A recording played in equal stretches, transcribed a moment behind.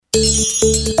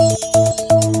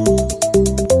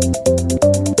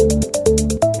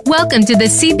Welcome to the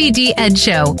CBD Ed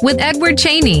Show with Edward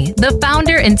Cheney, the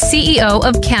founder and CEO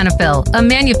of Cannafil, a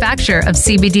manufacturer of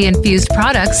CBD-infused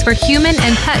products for human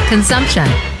and pet consumption.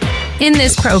 In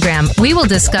this program, we will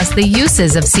discuss the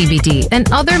uses of CBD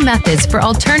and other methods for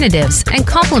alternatives and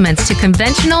complements to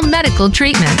conventional medical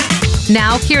treatment.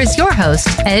 Now, here is your host,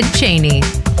 Ed Cheney.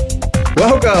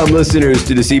 Welcome, listeners,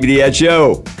 to the CBD Ed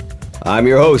Show. I'm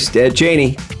your host, Ed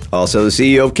Cheney, also the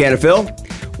CEO of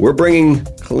Cannafil. We're bringing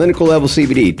clinical level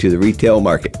CBD to the retail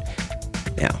market.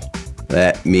 Now,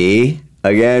 let me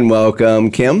again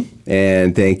welcome Kim,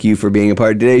 and thank you for being a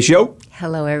part of today's show.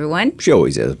 Hello, everyone. She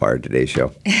always is a part of today's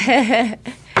show.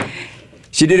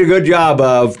 She did a good job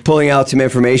of pulling out some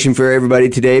information for everybody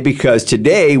today, because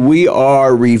today we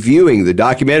are reviewing the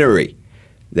documentary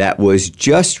that was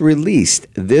just released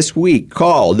this week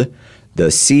called The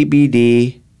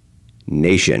CBD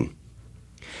Nation.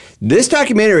 This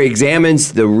documentary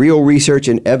examines the real research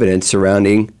and evidence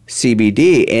surrounding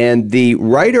CBD, and the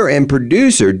writer and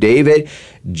producer, David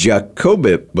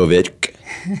Jakubovic,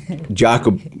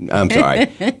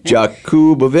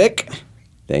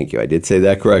 thank you, I did say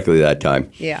that correctly that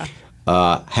time. Yeah.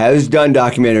 Has done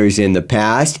documentaries in the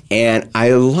past, and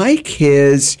I like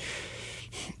his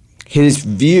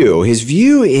view. His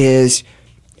view is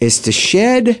to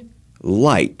shed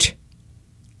light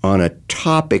on a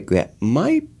topic that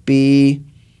might be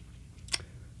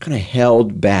kind of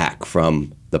held back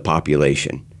from the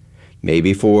population,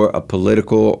 maybe for a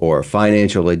political or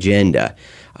financial agenda.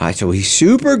 So he's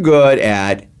super good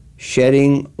at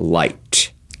shedding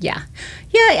light. Yeah.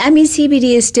 I mean,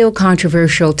 CBD is still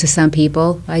controversial to some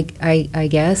people, I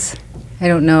guess. I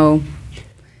don't know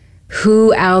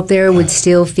who out there would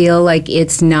still feel like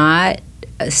it's not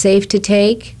safe to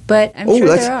take, but I'm sure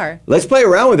there are. Let's play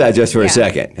around with that just for a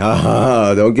second.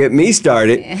 Don't get me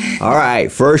started. All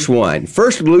right, first one.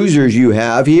 First losers you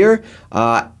have here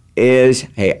is,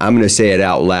 hey, I'm going to say it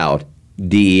out loud,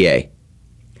 DEA.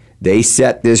 They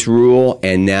set this rule,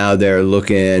 and now they're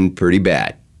looking pretty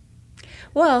bad.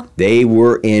 Well, they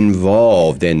were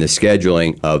involved in the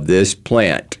scheduling of this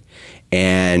plant,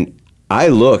 and I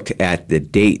looked at the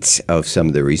dates of some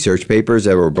of the research papers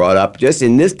that were brought up just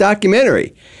in this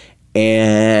documentary,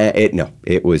 and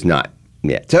it was not.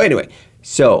 Yeah. So anyway,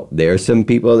 there's some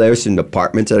people, there's some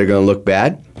departments that are going to look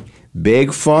bad. Big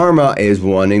Pharma is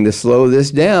wanting to slow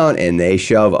this down, and they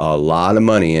shove a lot of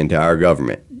money into our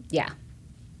government. Yeah.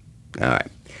 All right.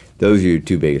 Those are your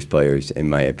two biggest players, in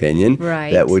my opinion,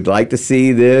 right, that would like to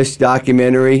see this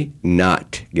documentary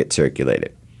not get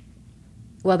circulated.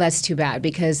 Well, that's too bad,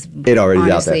 because it already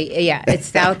honestly, is out there. Yeah,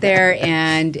 it's out there,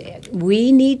 and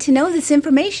we need to know this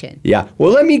information. Yeah.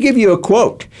 Well, let me give you a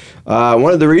quote.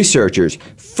 One of the researchers'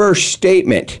 first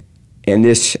statement, and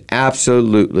this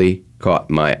absolutely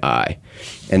caught my eye.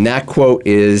 And that quote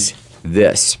is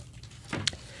this.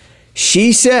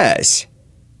 She says,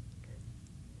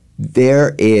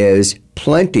 "There is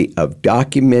plenty of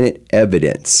documented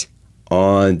evidence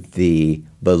on the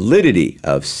validity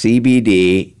of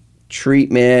CBD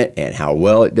treatment and how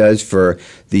well it does for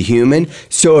the human.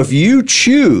 So if you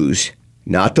choose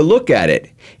not to look at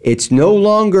it, it's no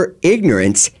longer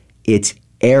ignorance, it's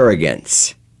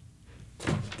arrogance."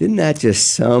 Didn't that just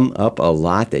sum up a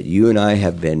lot that you and I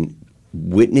have been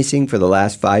witnessing for the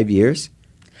last 5 years?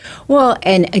 Well,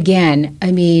 and again,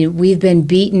 I mean, we've been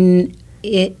beaten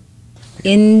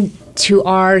into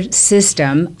our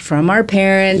system from our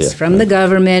parents, from the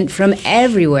government, from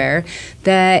everywhere,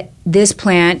 that this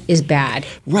plant is bad.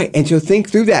 Right, and so think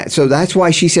through that. So that's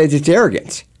why she says it's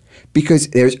arrogance, because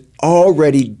there's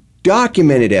already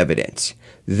documented evidence.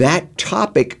 That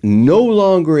topic no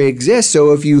longer exists.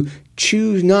 So if you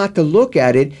choose not to look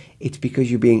at it, it's because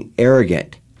you're being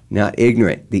arrogant, not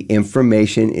ignorant. The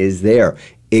information is there.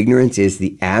 Ignorance is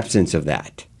the absence of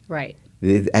that. Right.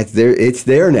 It's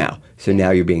there now. So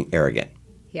now you're being arrogant.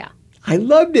 Yeah. I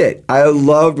loved it. I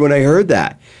loved when I heard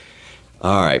that.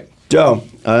 All right. So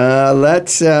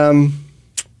let's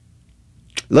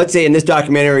say in this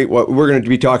documentary, what we're going to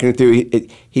be talking through,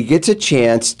 he gets a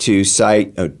chance to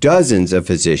cite dozens of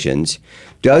physicians,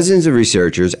 dozens of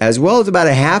researchers, as well as about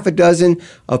a half a dozen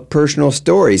of personal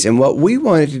stories. And what we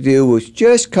wanted to do was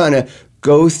just kind of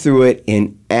go through it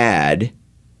and add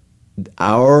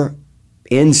our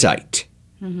insight.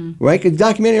 Mm-hmm. Right? Because the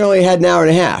documentary only had an hour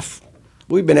and a half.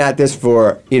 We've been at this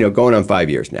for, going on 5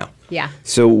 years now. Yeah.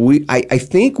 So I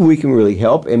think we can really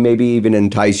help and maybe even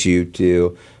entice you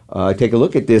to take a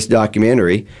look at this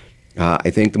documentary. I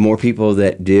think the more people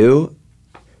that do,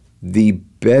 the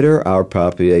better our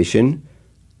population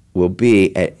will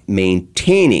be at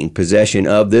maintaining possession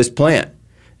of this plant.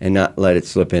 and not let it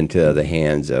slip into the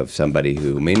hands of somebody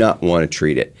who may not want to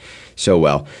treat it so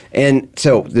well. And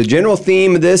so the general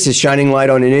theme of this is shining light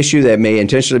on an issue that may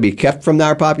intentionally be kept from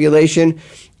our population.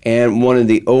 And one of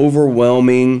the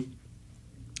overwhelming,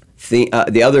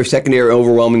 the other secondary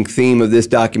overwhelming theme of this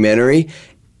documentary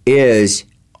is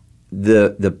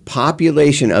the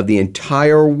population of the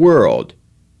entire world.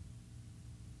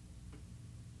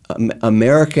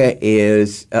 America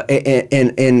is, with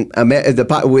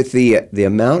the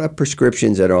amount of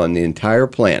prescriptions that are on the entire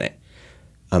planet,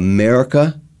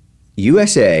 America,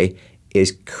 USA,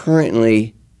 is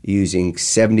currently using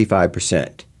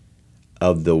 75%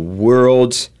 of the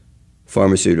world's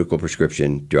pharmaceutical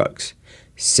prescription drugs.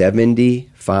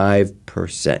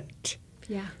 75%.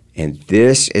 Yeah. And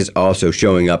this is also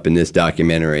showing up in this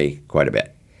documentary quite a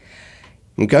bit.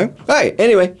 Okay? All right,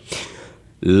 anyway,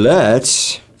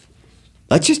 let's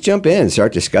just jump in and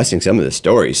start discussing some of the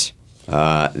stories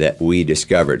that we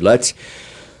discovered. Let's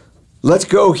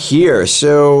go here.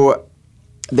 So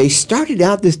they started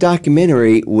out this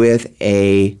documentary with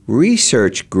a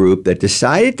research group that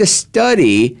decided to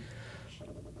study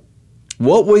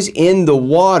what was in the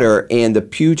water and the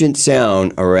Puget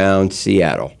Sound around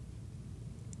Seattle.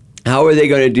 How are they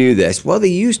going to do this? Well, they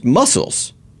used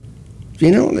mussels.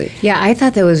 Yeah, I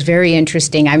thought that was very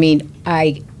interesting. I mean,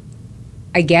 I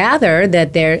gather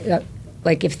that they're,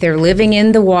 like, if they're living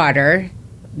in the water,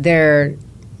 they're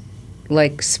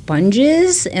like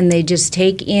sponges, and they just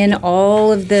take in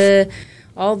all the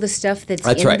stuff that's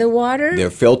in the water. They're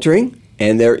filtering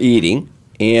and they're eating,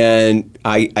 and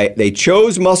they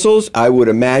chose mussels, I would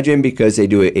imagine, because they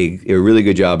do a really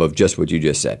good job of just what you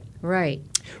just said. Right.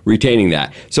 Retaining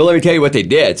that. So let me tell you what they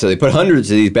did. So they put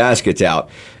hundreds of these baskets out,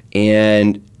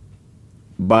 and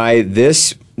by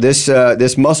this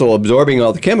mussel absorbing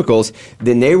all the chemicals,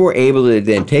 then they were able to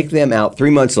then take them out 3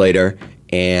 months later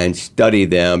and study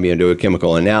them, do a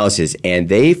chemical analysis, and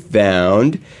they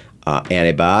found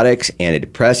antibiotics,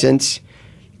 antidepressants,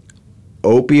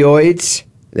 opioids.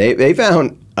 They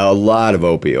found a lot of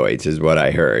opioids, is what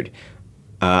I heard.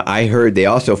 I heard they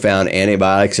also found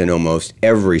antibiotics in almost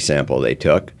every sample they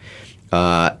took.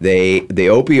 The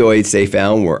opioids they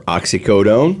found were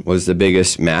oxycodone was the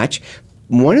biggest match.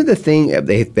 One of the things,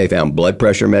 they found blood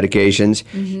pressure medications,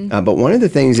 but one of the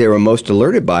things they were most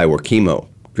alerted by were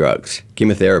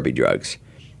chemotherapy drugs.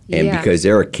 And because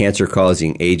they're a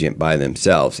cancer-causing agent by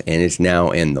themselves, and it's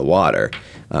now in the water.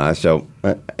 So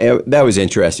that was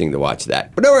interesting to watch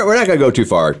that. But we're not going to go too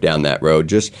far down that road.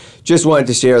 Just wanted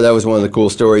to share that was one of the cool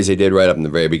stories they did right up in the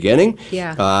very beginning.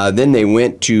 Yeah. Then they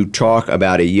went to talk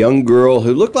about a young girl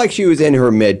who looked like she was in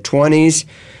her mid-20s,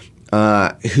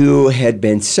 who had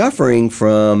been suffering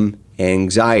from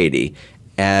anxiety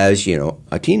as,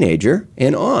 a teenager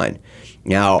and on.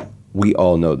 Now, we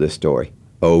all know this story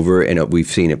over and we've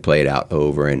seen it played out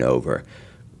over and over.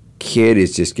 Kid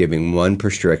is just giving one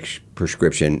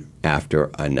prescription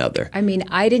after another. I mean,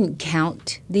 I didn't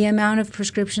count the amount of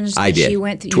prescriptions that I did. She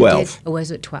went through. 12. Or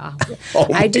was it 12? Oh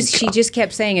she just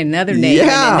kept saying another name and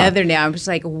another name. I was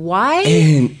like,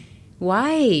 why?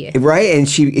 Why? Right, and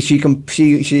she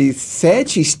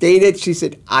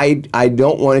stated, I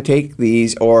don't want to take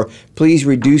these, or please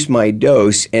reduce my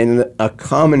dose, and a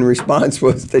common response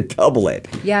was to double it.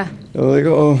 Yeah. I was like,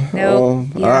 all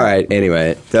right.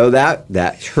 Anyway, so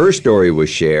that her story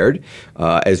was shared,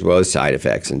 as well as side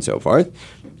effects and so forth.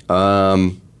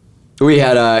 We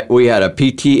had a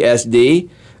PTSD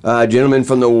gentleman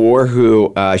from the war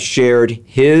who shared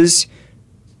his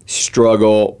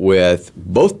struggle with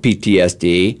both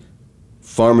PTSD,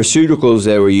 pharmaceuticals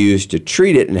that were used to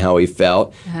treat it, and how he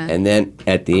felt, and then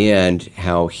at the end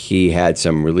how he had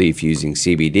some relief using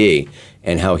CBD,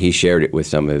 and how he shared it with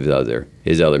some of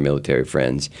his other military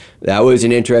friends. That was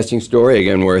an interesting story,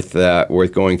 again worth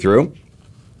going through.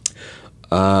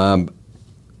 I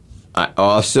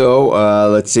also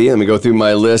let's see, let me go through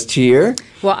my list here.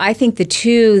 Well, I think the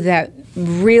two that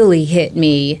really hit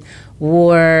me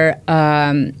were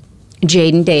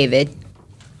Jaden David.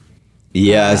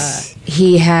 Yes.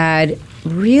 He had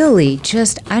really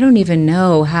I don't even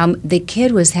know how, the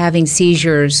kid was having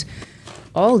seizures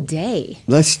all day.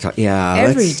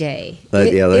 Every day.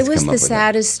 It was the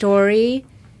saddest story.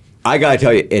 I got to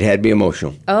tell you, it had me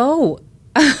emotional. Oh.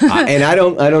 And I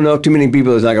don't know if too many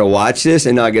people is not going to watch this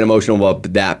and not get emotional about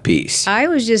that piece. I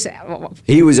was just...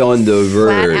 He was on the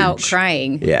verge. Flat out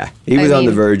crying. Yeah. He was on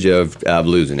the verge of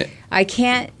losing it. I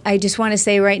just want to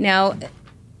say right now,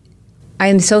 I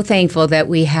am so thankful that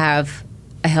we have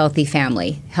a healthy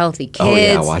family, healthy kids. Oh,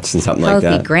 yeah, watching something like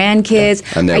that. Healthy grandkids.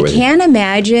 Yeah, I can't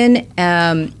imagine,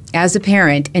 as a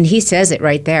parent, and he says it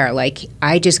right there, like,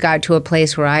 I just got to a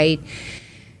place where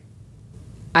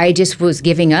I just was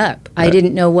giving up. I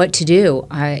didn't know what to do.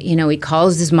 He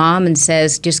calls his mom and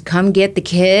says, just come get the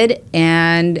kid,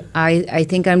 and I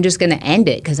think I'm just going to end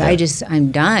it because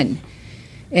I'm done.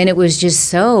 And it was just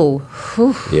so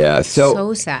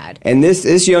sad. And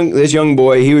this young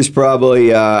boy, he was probably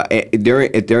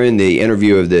during the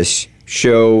interview of this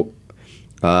show,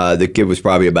 the kid was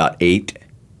probably about 8.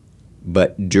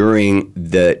 But during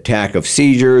the attack of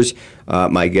seizures,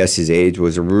 my guess his age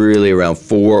was really around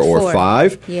 4 or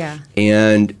 5. Yeah.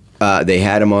 And they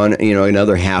had him on,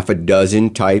 another half a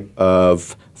dozen type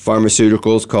of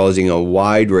pharmaceuticals, causing a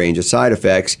wide range of side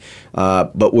effects,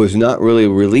 but was not really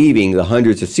relieving the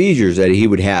hundreds of seizures that he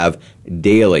would have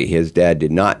daily. His dad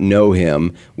did not know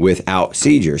him without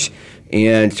seizures.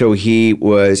 And so he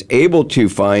was able to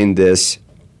find this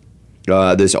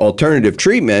alternative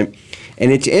treatment.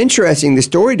 And it's interesting, the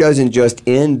story doesn't just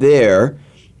end there.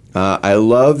 I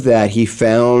love that he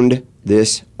found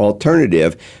this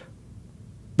alternative.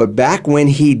 But back when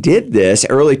he did this,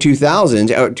 early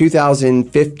 2000s,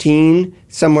 2015,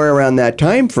 somewhere around that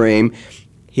time frame,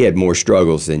 he had more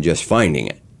struggles than just finding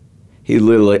it. He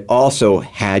literally also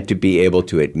had to be able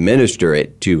to administer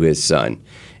it to his son.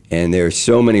 And there's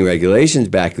so many regulations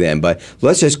back then. But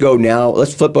let's just go now,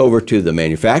 let's flip over to the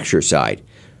manufacturer side.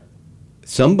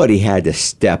 Somebody had to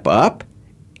step up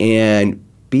and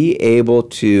be able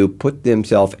to put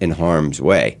themselves in harm's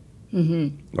way,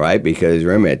 right? Because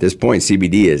remember, at this point,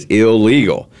 CBD is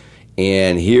illegal.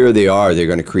 And here they are, they're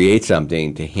going to create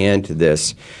something to hand to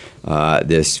this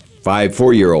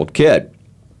 4-year-old kid.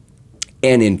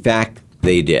 And in fact,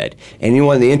 they did. And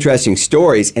one of the interesting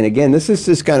stories, and again,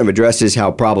 this kind of addresses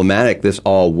how problematic this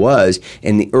all was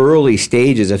in the early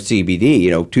stages of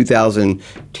CBD,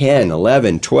 2010,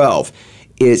 11, 12,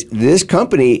 is this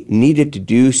company needed to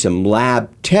do some lab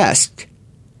tests,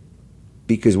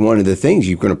 because one of the things,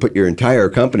 you're going to put your entire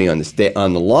company on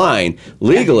the line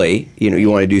legally.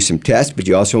 You want to do some tests, but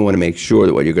you also want to make sure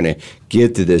that what you're going to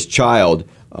give to this child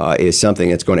is something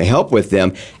that's going to help with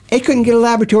them. They couldn't get a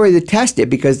laboratory to test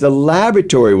it because the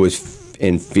laboratory was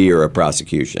in fear of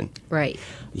prosecution. Right.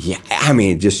 Yeah,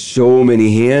 just so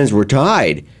many hands were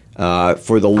tied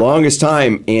for the longest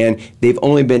time, and they've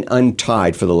only been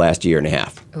untied for the last year and a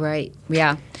half. Right,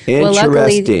 yeah. Interesting. Well,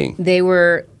 luckily, they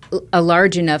were a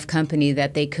large enough company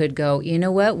that they could go, you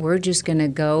know what, we're just going to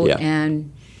go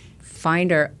and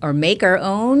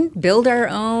build our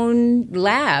own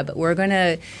lab. We're going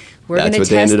to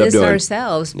test this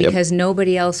ourselves because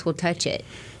nobody else will touch it.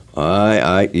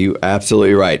 You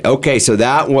absolutely right. Okay, so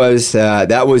that was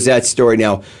that story.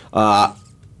 Now,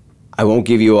 I won't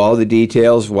give you all the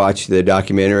details. Watch the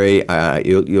documentary.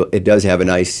 It does have a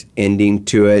nice ending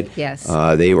to it. Yes.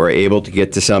 They were able to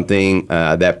get to something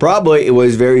that probably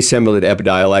was very similar to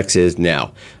Epidiolex is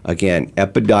now. Again,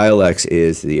 Epidiolex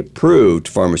is the approved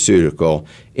pharmaceutical.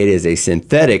 It is a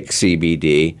synthetic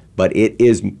CBD, but it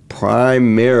is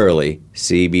primarily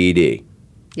CBD.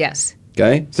 Yes.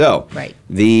 Okay, so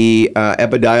the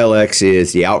Epidiolex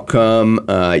is the outcome.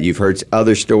 You've heard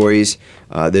other stories.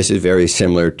 This is very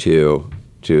similar to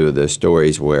the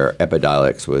stories where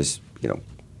Epidiolex was,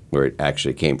 where it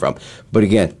actually came from. But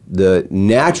again, the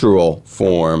natural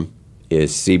form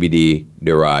is CBD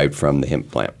derived from the hemp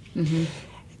plant. Mm-hmm.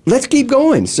 Let's keep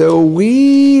going. So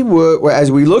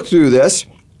as we look through this,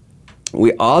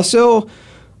 we also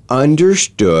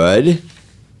understood.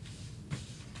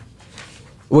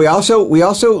 We also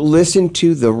listened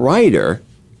to the writer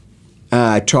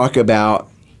talk about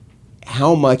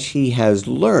how much he has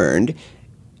learned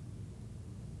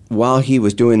while he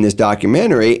was doing this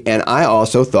documentary, and I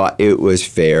also thought it was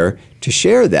fair to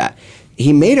share that.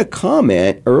 He made a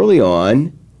comment early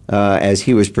on as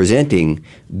he was presenting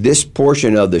this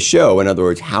portion of the show, in other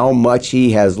words, how much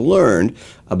he has learned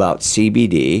about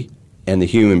CBD and the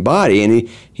human body, and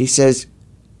he says,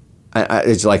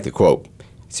 it's like the quote,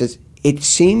 it says, "It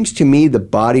seems to me the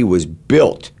body was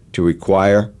built to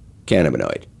require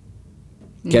cannabinoids."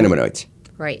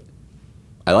 Right.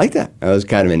 I like that. That was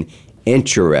kind of an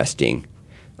interesting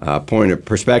point of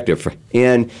perspective.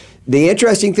 And the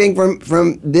interesting thing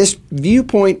from this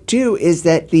viewpoint, too, is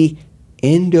that the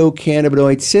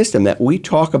endocannabinoid system that we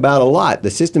talk about a lot,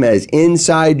 the system that is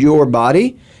inside your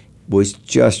body, was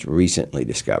just recently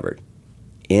discovered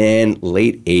in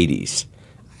late 80s.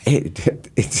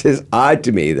 It's just odd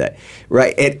to me that,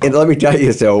 right? And let me tell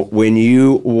you, so when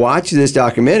you watch this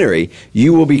documentary,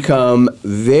 you will become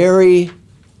very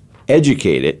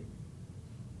educated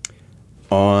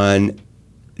on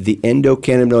the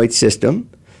endocannabinoid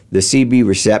system, the CB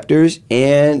receptors,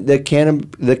 and the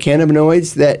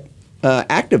cannabinoids that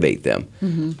activate them.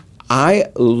 Mm-hmm. I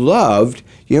loved,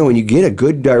 when you get a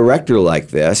good director like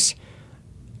this,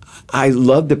 I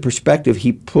love the perspective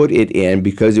he put it in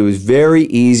because it was very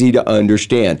easy to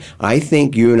understand. I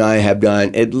think you and I have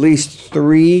done at least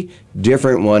 3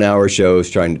 different 1-hour shows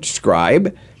trying to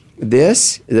describe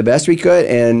this the best we could.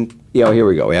 And, here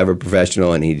we go. We have a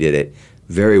professional, and he did it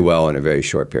very well in a very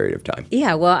short period of time.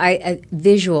 Yeah, well,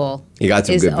 visual you got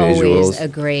some is good visuals. Always a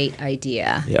great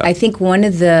idea. Yeah. I think one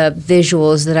of the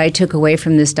visuals that I took away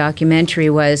from this documentary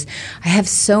was I have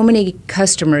so many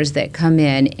customers that come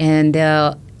in and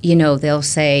they'll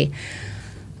say,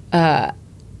 well,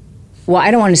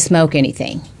 I don't want to smoke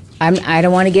anything. I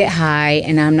don't want to get high,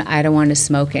 and I don't want to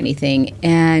smoke anything.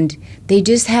 And they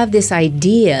just have this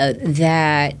idea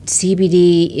that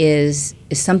CBD is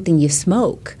something you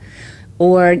smoke.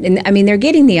 They're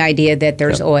getting the idea that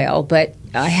there's oil, but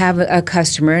I have a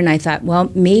customer, and I thought,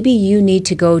 well, maybe you need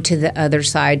to go to the other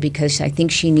side because I think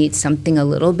she needs something a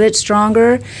little bit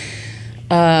stronger.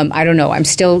 I don't know. I'm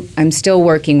still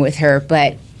working with her,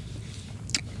 but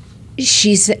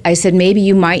I said, maybe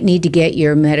you might need to get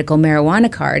your medical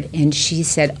marijuana card. And she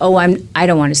said, oh, I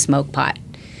don't want to smoke pot.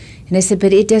 And I said,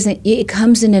 but it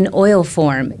comes in an oil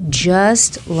form,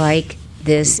 just like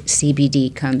this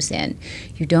CBD comes in.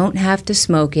 You don't have to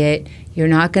smoke it. You're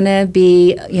not going to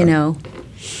be,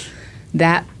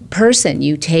 that person.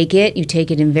 You take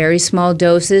it in very small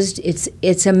doses.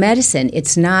 It's a medicine.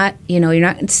 It's not, you're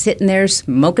not sitting there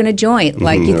smoking a joint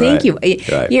like you think you.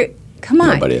 You're, come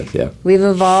on. Nobody is, yeah. We've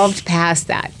evolved past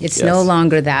that. It's no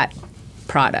longer that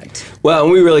product. Well,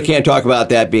 and we really can't talk about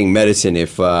that being medicine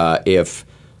if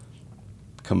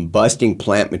combusting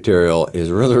plant material is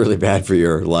really, really bad for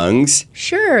your lungs.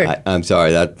 Sure. I'm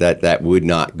sorry, that would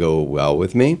not go well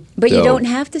with me. But you don't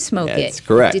have to smoke it. That's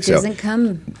correct. It doesn't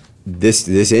come.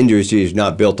 This industry is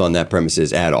not built on that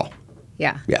premises at all.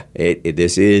 Yeah. Yeah.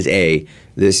 This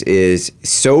is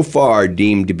so far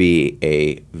deemed to be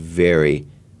a very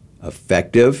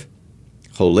effective,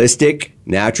 holistic,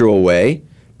 natural way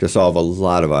to solve a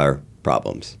lot of our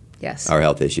problems. Yes. Our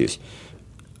health issues.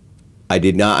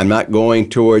 I'm not going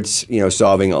towards,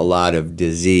 solving a lot of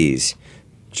disease,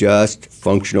 just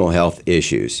functional health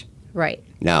issues. Right.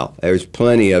 Now, there's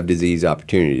plenty of disease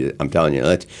opportunities. I'm telling you,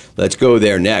 let's go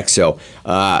there next. So,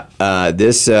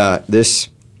 this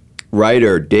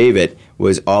writer, David,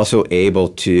 was also able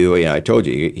to, I told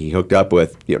you, he hooked up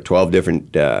with 12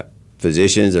 different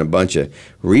physicians and a bunch of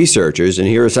researchers, and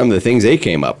here are some of the things they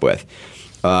came up with.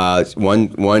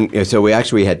 So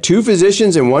we had 2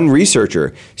 physicians and 1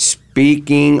 researcher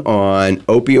speaking on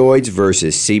opioids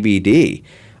versus CBD,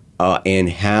 and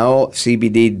how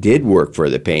CBD did work for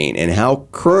the pain, and how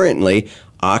currently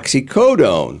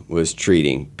oxycodone was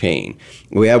treating pain.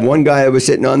 We have one guy that was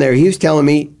sitting on there. He was telling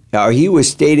me, he was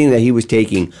stating that he was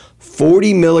taking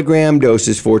 40 milligram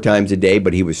doses 4 times a day,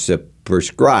 but he was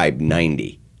prescribed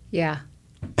 90. Yeah.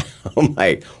 I'm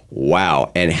like,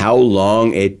 wow. And how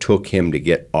long it took him to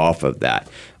get off of that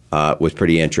was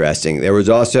pretty interesting. There was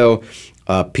also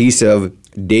a piece of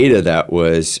data that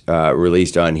was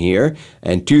released on here.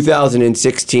 In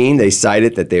 2016, they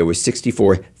cited that there was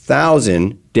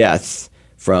 64,000 deaths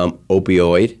from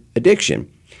opioid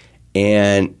addiction.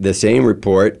 And the same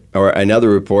report, or another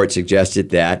report, suggested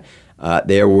that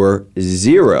there were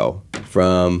 0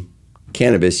 from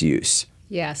cannabis use.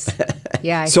 Yes.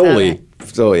 Yeah, I solely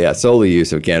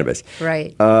use of cannabis.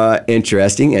 Right.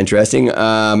 Interesting.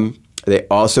 They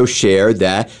also shared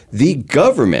that the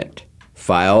government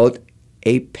filed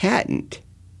a patent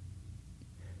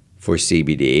for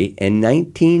CBD in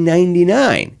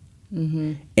 1999.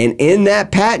 Mm-hmm. And in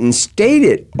that patent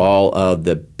stated all of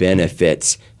the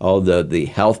benefits, all the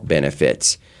health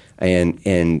benefits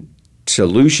and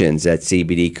solutions that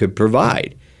CBD could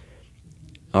provide.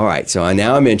 All right, so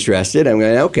now I'm interested. I'm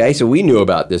going, okay, so we knew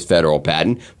about this federal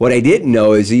patent. What I didn't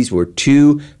know is these were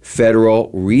 2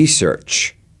 federal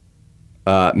research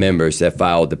members that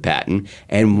filed the patent,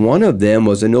 and one of them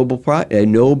was a Nobel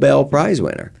Prize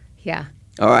winner. Yeah.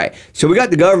 All right, so we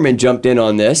got the government jumped in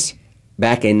on this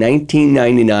back in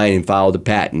 1999 and filed a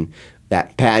patent.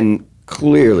 That patent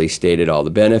clearly stated all the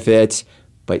benefits,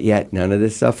 but yet none of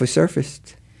this stuff was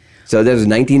surfaced. So that was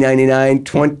 1999,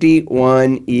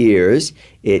 21 years.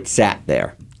 It sat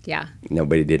there. Yeah.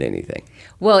 Nobody did anything.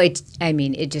 Well, it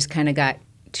just kind of got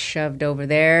shoved over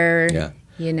there. Yeah.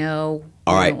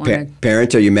 All right,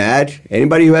 parents, are you mad?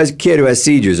 Anybody who has a kid who has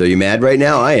seizures, are you mad right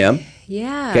now? I am.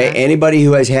 Yeah. Okay. Anybody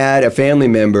who has had a family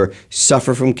member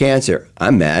suffer from cancer,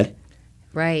 I'm mad.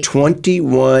 Right.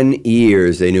 21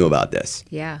 years they knew about this.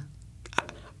 Yeah.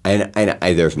 And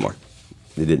there's more.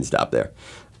 It didn't stop there.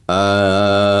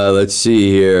 Let's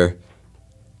see here.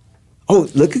 Oh,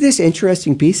 look at this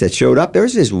interesting piece that showed up.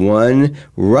 There's this one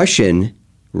Russian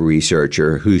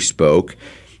researcher who spoke,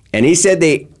 And he said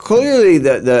they clearly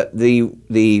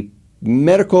the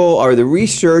medical or the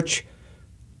research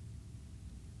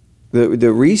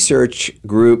the research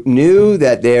group knew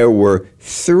that there were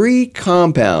 3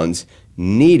 compounds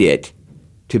needed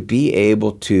to be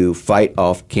able to fight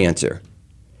off cancer.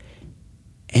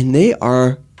 And they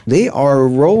are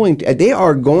going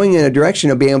in a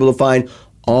direction of being able to find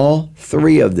all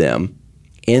 3 of them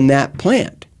in that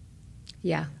plant.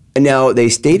 Yeah. Now, they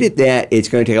stated that it's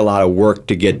going to take a lot of work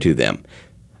to get to them.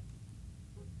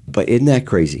 But isn't that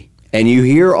crazy? And you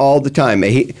hear all the time,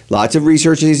 lots of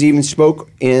researchers even spoke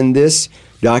in this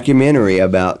documentary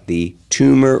about the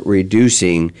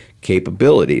tumor-reducing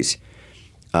capabilities.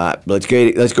 Let's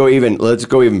go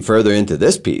even further into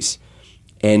this piece.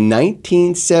 In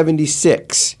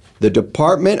 1976, the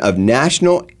Department of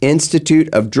National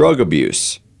Institute of Drug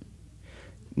Abuse,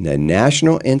 the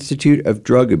National Institute of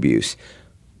Drug Abuse,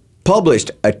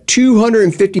 published a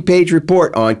 250-page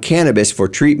report on cannabis for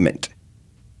treatment.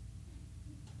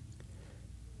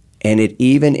 And it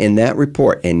even, in that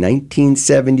report in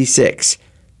 1976,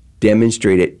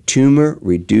 demonstrated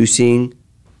tumor-reducing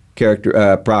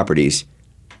properties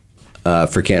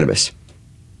for cannabis.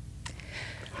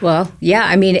 Well, yeah,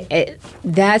 I mean,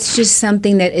 that's just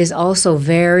something that is also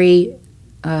very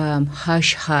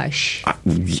hush-hush.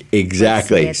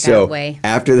 Exactly. So way.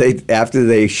 after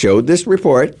they showed this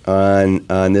report on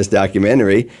this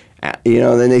documentary,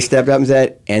 then they stepped up and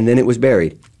said, and then it was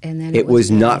buried. And then it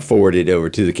was not forwarded over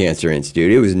to the Cancer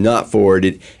Institute. It was not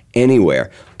forwarded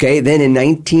anywhere. Okay, then in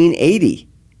 1980,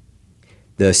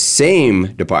 the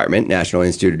same department, National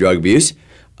Institute of Drug Abuse,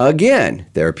 again,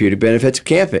 therapeutic benefits of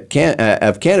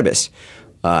cannabis.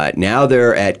 Now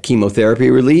they're at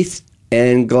chemotherapy relief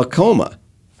and glaucoma,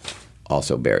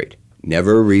 also buried.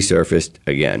 Never resurfaced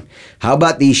again. How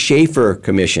about the Schaefer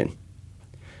Commission?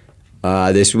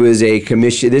 This was a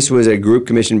commission. This was a group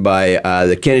commissioned by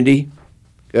the Kennedy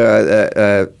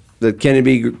group,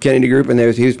 and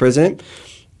he was president.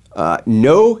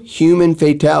 No human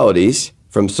fatalities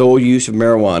from sole use of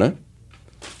marijuana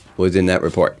was in that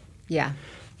report. Yeah.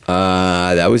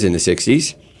 That was in the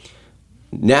 60s.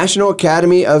 National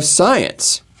Academy of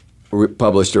Science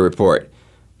published a report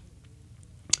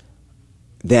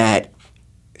that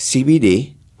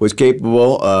CBD was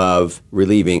capable of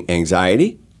relieving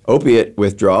anxiety, opiate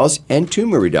withdrawals, and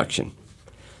tumor reduction.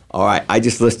 All right, I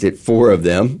just listed 4 of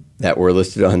them that were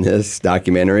listed on this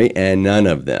documentary, and none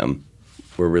of them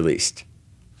were released.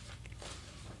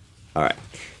 All right,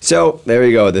 so there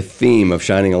you go, the theme of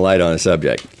shining a light on a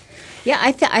subject. Yeah,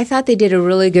 I thought they did a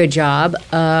really good job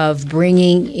of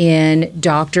bringing in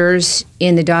doctors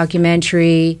in the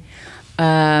documentary.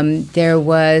 There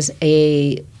was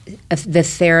the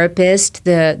therapist,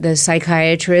 the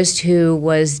psychiatrist who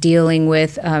was dealing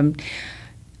with.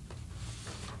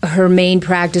 Her main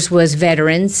practice was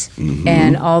veterans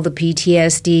and all the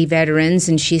PTSD veterans,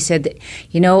 and she said that,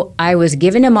 I was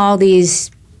giving them all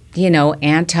these,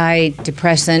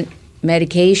 antidepressant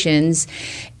medications,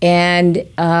 and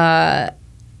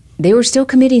they were still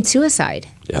committing suicide.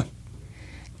 Yeah.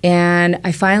 And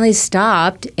I finally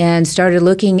stopped and started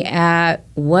looking at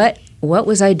what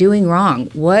was I doing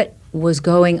wrong? What was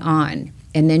going on?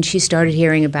 And then she started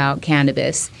hearing about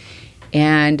cannabis.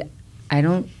 And I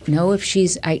don't know if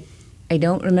I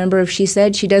don't remember if she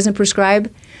said she doesn't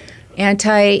prescribe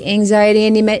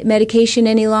anti-anxiety medication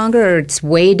any longer, or it's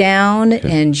way down,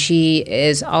 and she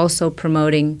is also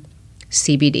promoting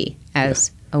CBD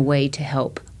as a way to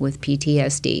help with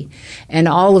PTSD and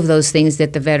all of those things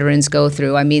that the veterans go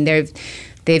through. I mean,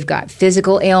 they've got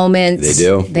physical ailments. They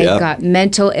do. They've got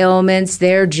mental ailments.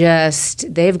 They've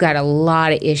got a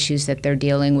lot of issues that they're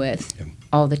dealing with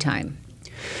all the time.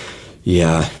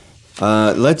 Yeah.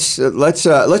 Let's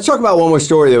talk about one more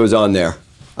story that was on there.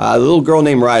 A little girl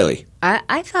named Riley.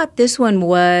 I thought this one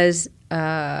was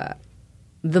the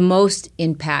most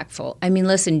impactful. I mean,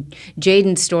 listen,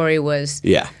 Jaden's story was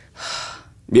that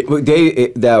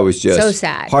was just so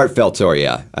sad, heartfelt story.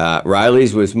 Yeah,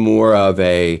 Riley's was more of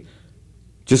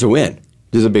just a win,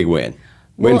 just a big win.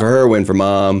 Win for her, win for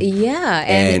mom. Yeah,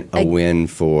 and a win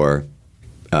for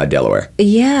Delaware.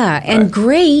 Yeah, and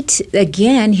great.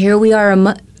 Again, here we are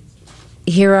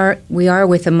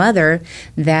with a mother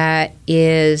that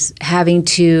is having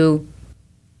to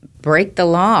break the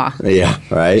law. Yeah,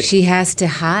 right. She has to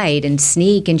hide and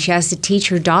sneak, and she has to teach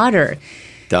her daughter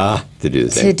to do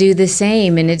the same. To do the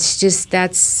same, and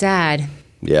that's sad.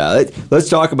 Yeah, let's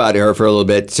talk about her for a little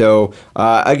bit. So,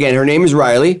 again, her name is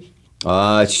Riley.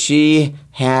 She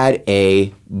had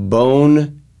a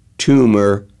bone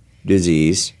tumor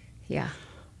disease. Yeah.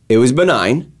 It was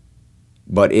benign,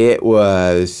 but it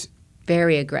was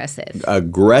Very aggressive.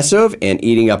 Aggressive and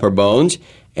eating up her bones.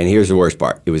 And here's the worst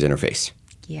part. It was in her face.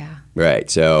 Yeah. Right.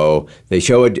 So they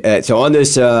show it. So on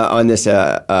this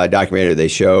documentary, they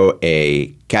show a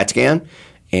CAT scan,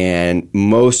 and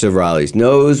most of Riley's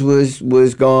nose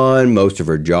was gone. Most of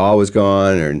her jaw was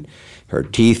gone, and her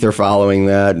teeth are following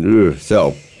that. Ugh.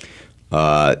 So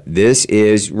this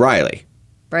is Riley.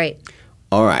 Right.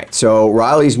 All right. So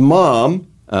Riley's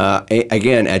mom,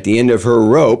 again, at the end of her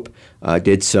rope,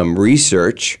 did some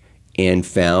research and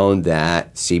found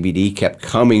that CBD kept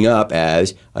coming up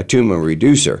as a tumor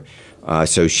reducer.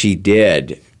 So she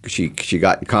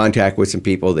got in contact with some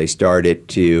people. They started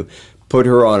to put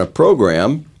her on a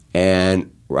program,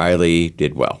 and Riley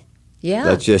did well.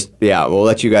 Yeah. We'll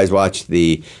let you guys watch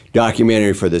the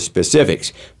documentary for the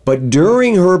specifics. But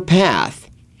during her path,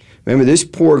 remember, this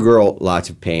poor girl, lots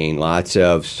of pain, lots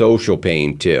of social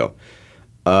pain too,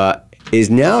 is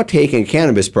now taking a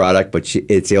cannabis product, but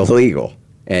it's illegal.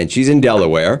 And she's in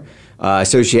Delaware,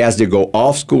 so she has to go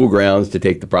off school grounds to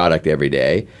take the product every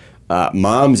day.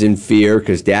 Mom's in fear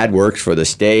because dad works for the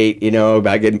state,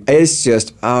 it's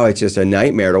just a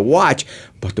nightmare to watch.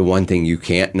 But the one thing you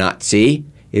can't not see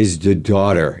is the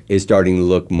daughter is starting to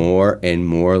look more and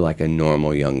more like a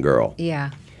normal young girl. Yeah.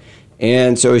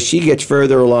 And so as she gets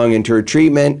further along into her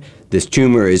treatment, this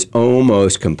tumor is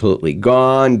almost completely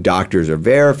gone. Doctors are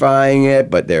verifying it,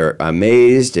 but they're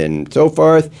amazed and so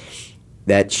forth.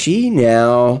 That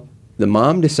the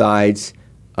mom decides,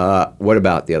 what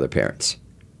about the other parents?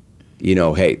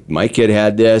 Hey, my kid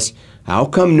had this. How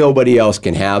come nobody else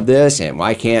can have this? And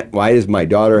why does my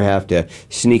daughter have to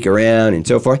sneak around and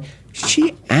so forth?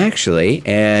 She actually,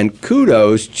 and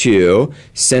kudos to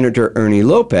Senator Ernie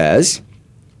Lopez,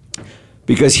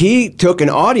 because he took an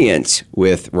audience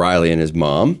with Riley and his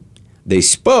mom. They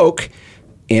spoke,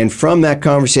 and from that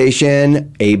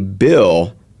conversation, a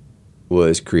bill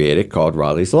was created called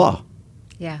Riley's Law.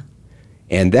 Yeah.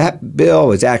 And that bill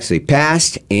was actually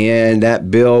passed, and that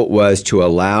bill was to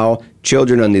allow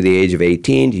children under the age of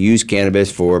 18 to use cannabis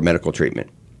for medical treatment.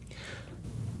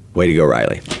 Way to go,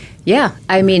 Riley. Yeah.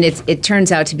 I mean, it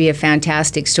turns out to be a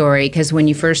fantastic story, because when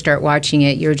you first start watching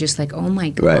it, you're just like, oh my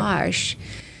gosh,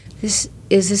 is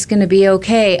this going to be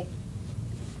okay?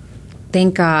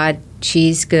 Thank God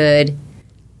she's good.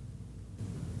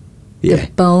 Yeah.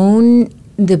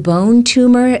 The bone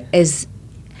tumor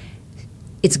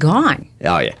it's gone.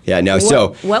 Oh yeah, yeah. No,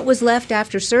 what was left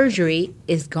after surgery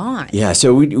is gone. Yeah,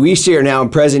 so we see her now in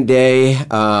present day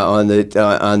on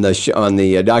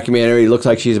the documentary. It looks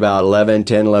like she's about 11,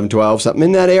 12, something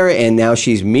in that area, and now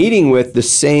she's meeting with the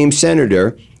same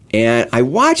senator. And I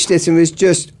watched this, and it was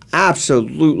just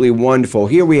absolutely wonderful.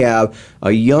 Here we have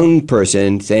a young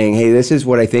person saying, "Hey, this is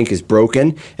what I think is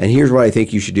broken, and here's what I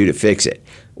think you should do to fix it."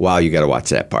 Wow, you got to watch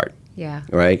that part. Yeah.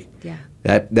 Right? Yeah.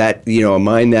 That a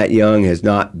mind that young has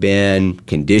not been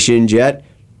conditioned yet,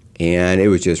 and it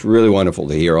was just really wonderful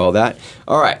to hear all that.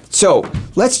 All right, so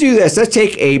let's do this. Let's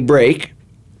take a break,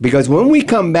 because when we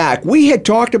come back, we had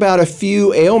talked about a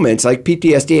few ailments like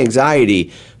PTSD,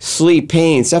 anxiety, sleep,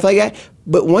 pain, stuff like that.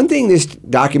 But one thing this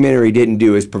documentary didn't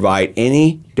do is provide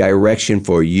any direction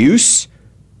for use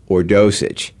or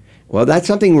dosage. Well, that's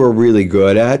something we're really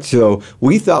good at. So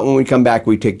we thought when we come back,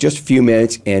 we'd take just a few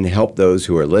minutes and help those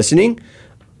who are listening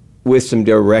with some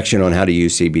direction on how to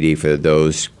use CBD for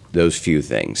those few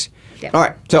things. Yep. All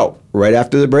right. So right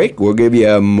after the break, we'll give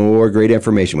you more great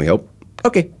information, we hope.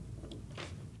 Okay.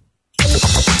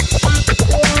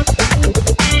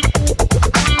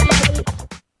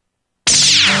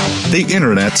 The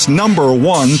Internet's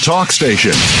 #1 talk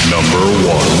station.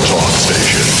 #1 talk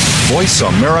station.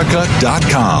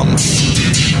 VoiceAmerica.com.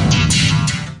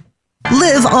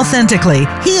 Live authentically,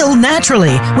 heal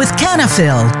naturally with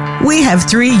Cannafil. We have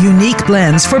 3 unique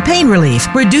blends for pain relief,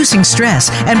 reducing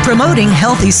stress, and promoting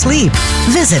healthy sleep.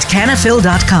 Visit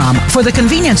Cannafil.com for the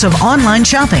convenience of online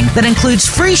shopping that includes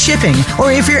free shipping.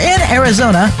 Or if you're in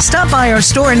Arizona, stop by our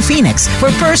store in Phoenix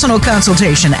for personal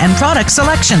consultation and product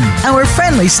selection. Our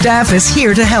friendly staff is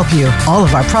here to help you. All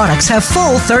of our products have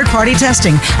full third-party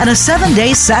testing and a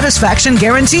 7-day satisfaction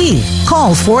guarantee.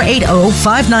 Call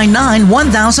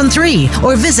 480-599-1003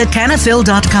 or visit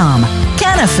Cannafil.com.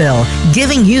 Cannafil,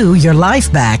 giving you your life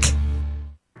back.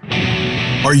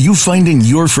 Are you finding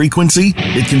your frequency?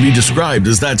 It can be described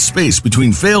as that space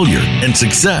between failure and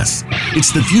success.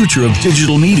 It's the future of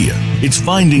digital media. It's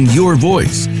finding your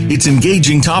voice. It's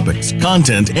engaging topics,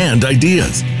 content, and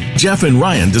ideas. Jeff and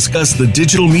Ryan discuss the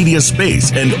digital media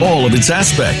space and all of its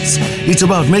aspects. It's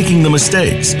about making the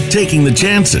mistakes, taking the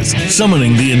chances,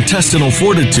 summoning the intestinal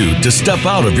fortitude to step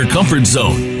out of your comfort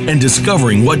zone, and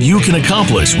discovering what you can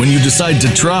accomplish when you decide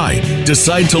to try,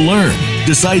 decide to learn,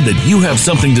 decide that you have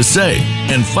something to say,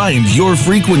 and find your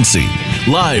frequency.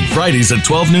 Live Fridays at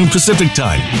 12 noon Pacific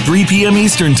Time, 3 p.m.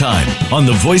 Eastern Time on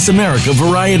the Voice America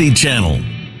Variety Channel.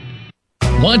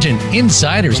 Want an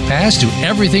insider's pass to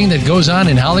everything that goes on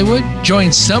in Hollywood?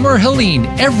 Join Summer Helene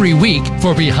every week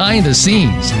for Behind the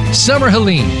Scenes. Summer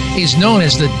Helene is known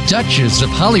as the Duchess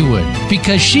of Hollywood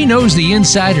because she knows the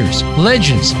insiders,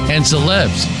 legends, and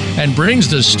celebs and brings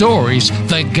the stories,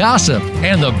 the gossip,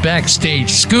 and the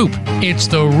backstage scoop. It's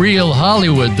the real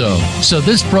Hollywood, though. So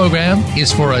this program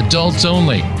is for adults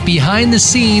only. Behind the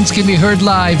Scenes can be heard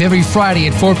live every Friday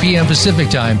at 4 p.m. Pacific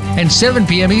Time and 7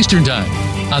 p.m. Eastern Time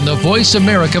on the Voice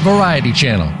America Variety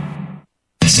Channel.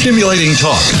 Stimulating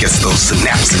talk gets those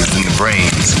synapses in the brain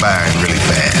firing really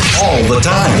fast. all the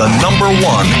time. The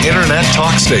 #1 internet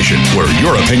talk station where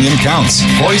your opinion counts.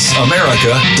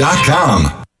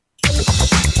 VoiceAmerica.com.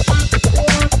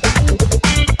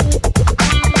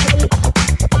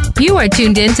 You are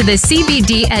tuned in to the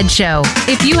CBD Ed Show.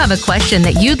 If you have a question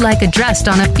that you'd like addressed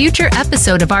on a future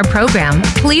episode of our program,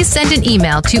 please send an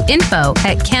email to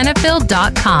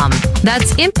info@cannafil.com.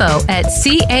 That's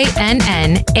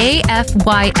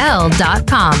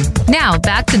info@cannafyl.com. Now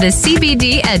back to the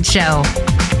CBD Ed Show.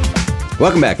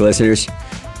 Welcome back, listeners.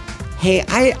 Hey,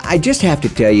 I just have to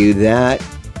tell you that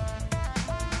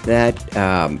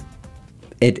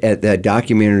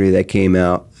documentary that came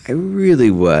out, I really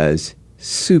was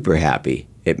super happy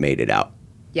it made it out.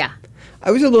 Yeah.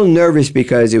 I was a little nervous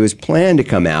because it was planned to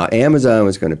come out. Amazon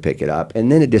was going to pick it up,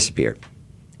 and then it disappeared.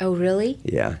 Oh, really?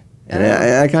 Yeah. And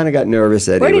I kind of got nervous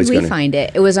that Where it was did we find it?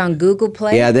 It was on Google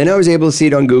Play? Yeah, then I was able to see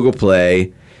it on Google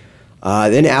Play.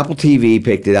 Then Apple TV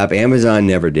picked it up. Amazon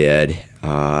never did.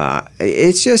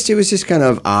 It was just kind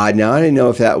of odd. Now, I didn't know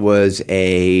if that was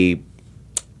a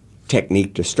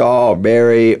technique to stall or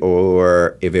bury,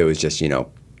 or if it was just,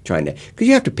 trying to, because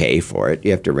you have to pay for it. You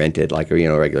have to rent it like a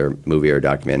regular movie or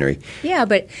documentary. Yeah,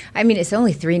 but I mean, it's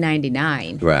only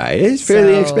 $3.99. Right, it's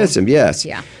fairly expensive. Yes.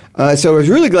 Yeah. So I was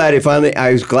really glad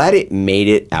I was glad it made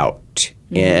it out,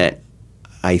 mm-hmm. And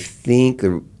I think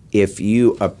if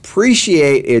you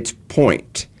appreciate its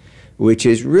point, which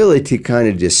is really to kind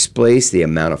of displace the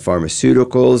amount of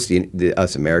pharmaceuticals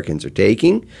us Americans are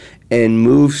taking, and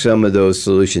move some of those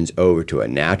solutions over to a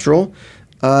natural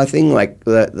thing like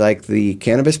the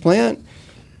cannabis plant,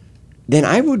 then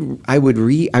I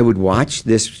would watch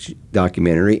this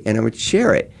documentary and I would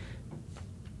share it,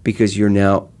 because you're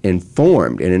now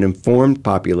informed, and an informed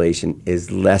population is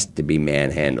less to be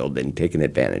manhandled and taken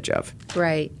advantage of.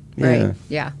 Right. Yeah. Right.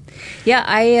 Yeah.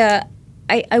 Yeah.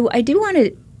 I do want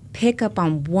to pick up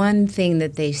on one thing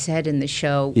that they said in the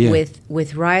show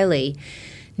with Riley.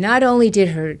 Not only did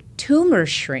her tumor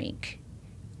shrink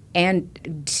and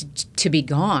to be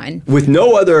gone. With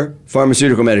no other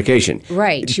pharmaceutical medication.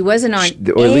 Right. She wasn't on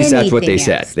or at least that's what they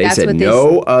said. Else. They said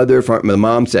the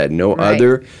mom said no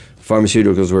other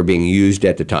pharmaceuticals were being used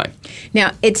at the time.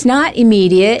 Now, it's not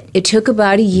immediate. It took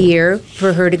about a year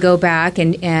for her to go back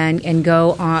and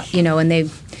go on, and they...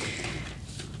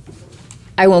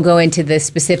 I won't go into the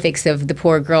specifics of the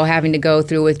poor girl having to go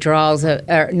through withdrawals,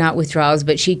 or not withdrawals,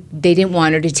 but they didn't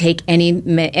want her to take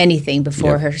anything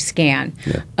before her scan.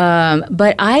 Yeah.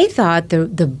 But I thought the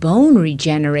bone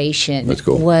regeneration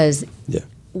was,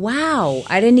 wow,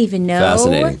 I didn't even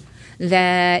know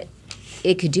that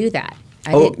it could do that.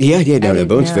 The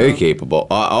bone's very capable.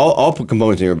 All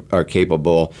components are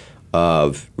capable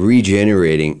of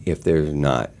regenerating if there's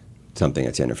not something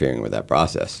that's interfering with that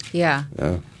process. Yeah.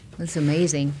 That's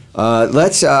amazing.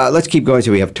 Let's keep going so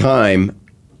we have time.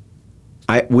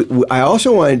 I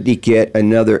also wanted to get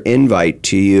another invite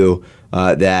to you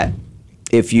that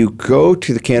if you go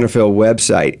to the Cannafil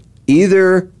website,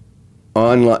 either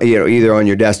online, either on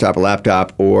your desktop or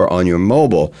laptop or on your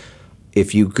mobile,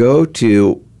 if you go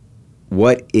to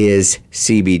what is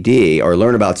CBD or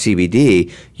learn about CBD,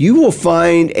 you will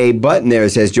find a button there that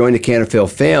says join the Cannafil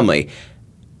family.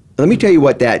 Let me tell you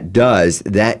what that does.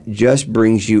 That just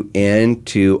brings you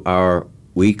into our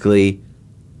weekly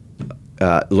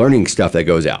learning stuff that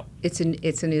goes out. It's a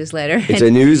newsletter. It's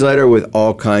a newsletter with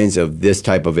all kinds of this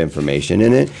type of information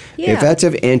in it. Yeah. If that's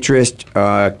of interest,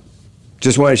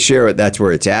 just want to share it. That's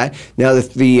where it's at. Now,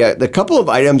 the couple of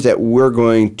items that we're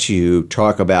going to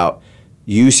talk about,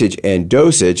 usage and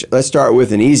dosage, let's start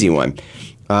with an easy one.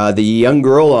 The young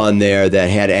girl on there that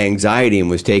had anxiety and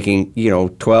was taking,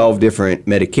 12 different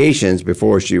medications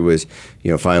before she was,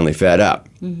 finally fed up.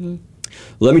 Mm-hmm.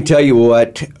 Let me tell you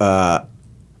what. Well,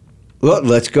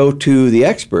 let's go to the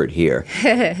expert here.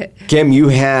 Kim, you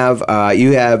have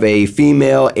a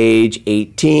female, age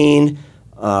 18,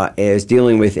 is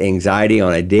dealing with anxiety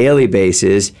on a daily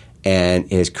basis,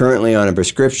 and is currently on a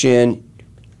prescription,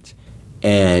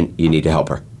 and you need to help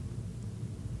her.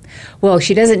 Well,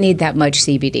 she doesn't need that much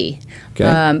CBD.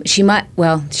 Okay. She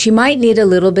might need a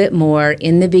little bit more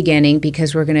in the beginning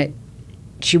because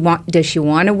does she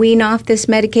want to wean off this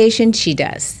medication? She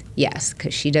does. Yes,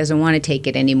 because she doesn't want to take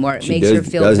it anymore. It makes her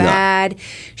feel bad.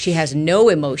 She has no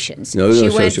emotions. She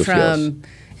went from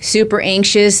super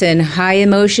anxious and high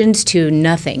emotions to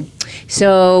nothing.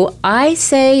 So I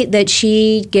say that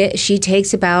she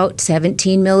takes about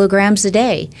 17 milligrams a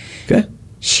day. Okay.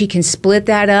 She can split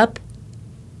that up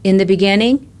in the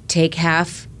beginning, take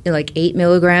half, like 8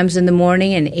 milligrams in the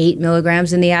morning and 8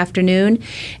 milligrams in the afternoon.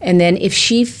 And then if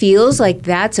she feels like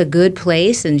that's a good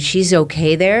place and she's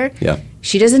okay there,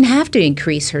 she doesn't have to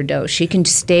increase her dose. She can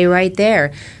stay right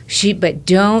there. But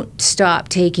don't stop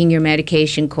taking your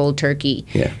medication cold turkey.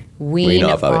 Yeah. Wean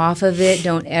off of it.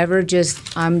 Don't ever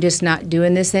I'm just not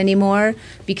doing this anymore,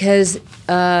 because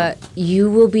you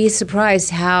will be surprised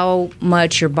how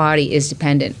much your body is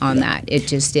dependent on that. It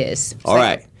just is. All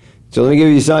right. So let me give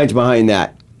you the science behind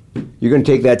that. You're going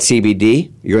to take that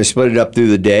CBD, you're going to split it up through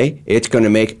the day. It's going to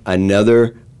make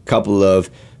another couple of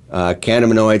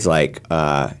cannabinoids like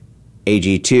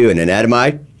AG2 and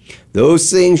anandamide.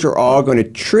 Those things are all going to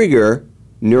trigger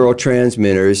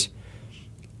neurotransmitters,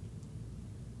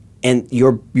 and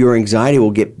your anxiety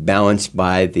will get balanced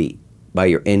by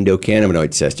your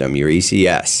endocannabinoid system, your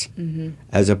ECS,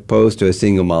 as opposed to a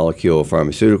single molecule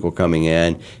pharmaceutical coming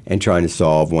in and trying to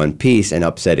solve one piece and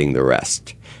upsetting the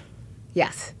rest.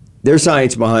 Yes. There's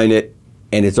science behind it,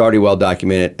 and it's already well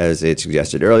documented, as it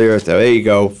suggested earlier. So there you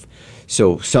go.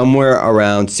 So somewhere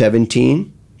around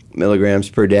 17 milligrams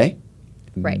per day,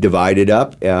 divided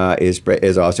up,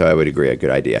 is also, I would agree, a good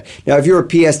idea. Now, if you're a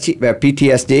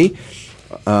PTSD,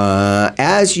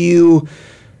 as you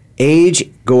age,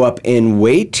 go up in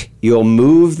weight, you'll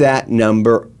move that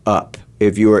number up.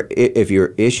 If your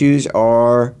issues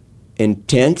are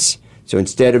intense, so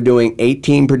instead of doing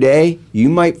 18 per day, you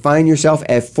might find yourself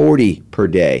at 40 per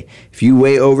day. If you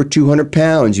weigh over 200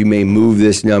 pounds, you may move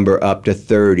this number up to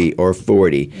 30 or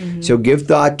 40. So give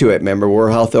thought to it. Remember,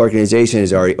 World Health Organization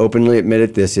has already openly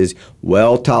admitted this is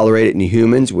well tolerated in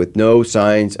humans with no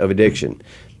signs of addiction.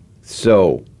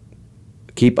 So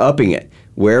keep upping it.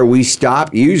 Where we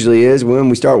stop usually is when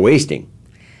we start wasting.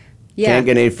 Can't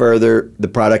get any further. The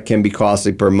product can be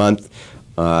costly per month.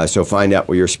 So find out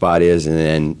where your spot is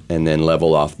and then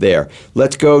level off there.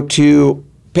 Let's go to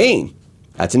pain.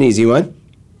 That's an easy one.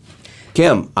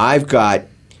 Kim, I've got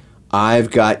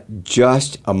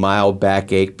just a mild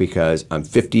backache because I'm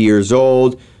 50 years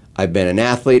old. I've been an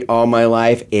athlete all my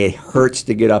life. It hurts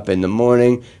to get up in the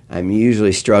morning. I'm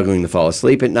usually struggling to fall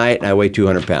asleep at night, and I weigh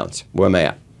 200 pounds. Where am I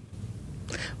at?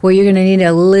 Well, you're going to need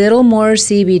a little more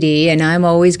CBD, and I'm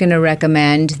always going to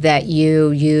recommend that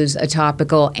you use a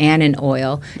topical and an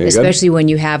oil, especially when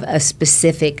you have a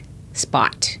specific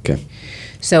spot. Okay.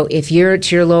 So if you're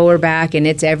at your lower back and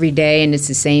it's every day and it's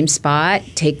the same spot,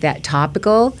 take that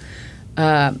topical,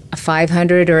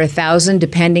 500 or 1,000,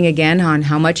 depending again on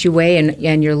how much you weigh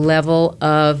and your level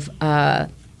of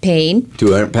pain.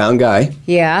 200-pound guy.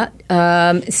 Yeah.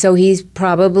 So he's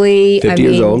probably 50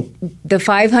 years old. The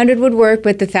 500 would work,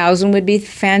 but the 1,000 would be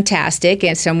fantastic,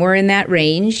 and somewhere in that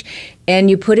range. And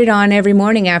you put it on every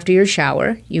morning after your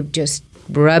shower. You just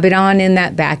rub it on in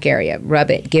that back area. Rub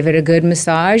it. Give it a good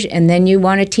massage, and then you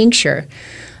want a tincture.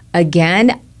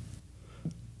 Again,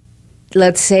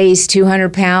 let's say he's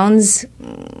 200 pounds.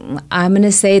 I'm going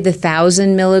to say the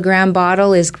 1,000 milligram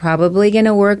bottle is probably going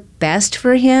to work best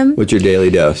for him. What's your daily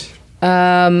dose?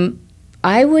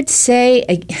 I would say,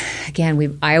 again,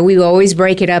 we always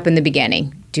break it up in the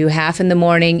beginning. Do half in the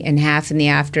morning and half in the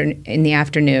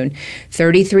afternoon.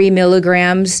 33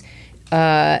 milligrams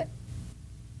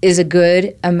is a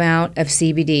good amount of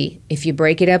CBD. If you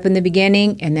break it up in the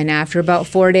beginning and then after about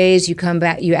 4 days, you come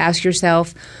back, you ask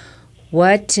yourself,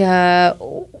 what,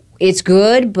 it's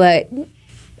good, but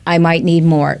I might need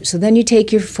more. So then you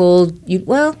take your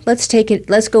let's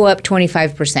go up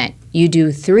 25%. You do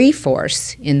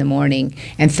 3/4 in the morning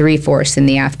and 3/4 in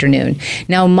the afternoon.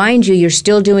 Now, mind you, you're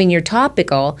still doing your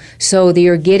topical, so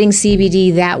you're getting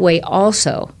CBD that way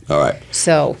also. All right.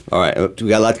 So. All right. We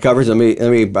got a lot to cover. So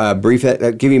let me brief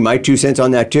that. Give you my 2 cents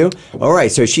on that too. All right.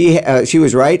 So she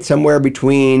was right. Somewhere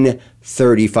between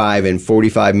 35 and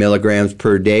 45 milligrams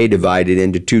per day, divided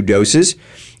into 2 doses.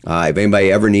 If anybody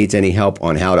ever needs any help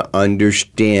on how to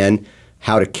understand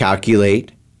how to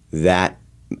calculate that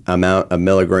amount of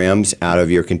milligrams out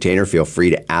of your container, feel free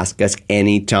to ask us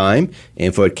anytime.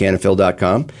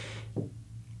 info@cannafil.com.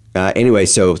 Anyway,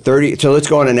 so let's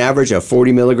go on an average of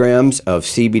 40 milligrams of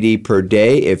CBD per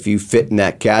day. If you fit in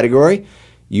that category,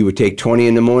 you would take 20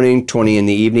 in the morning, 20 in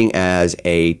the evening as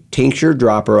a tincture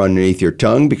dropper underneath your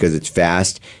tongue because it's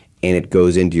fast and it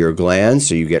goes into your glands,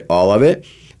 so you get all of it.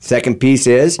 Second piece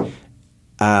is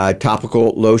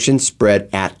topical lotion spread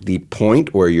at the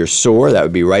point where you're sore. That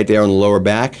would be right there on the lower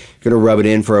back. You're going to rub it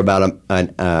in for about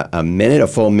a minute, a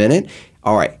full minute.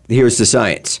 All right, here's the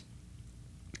science.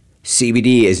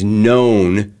 CBD is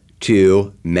known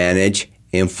to manage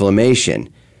inflammation.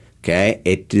 Okay,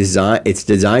 it's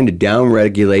designed to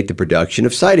downregulate the production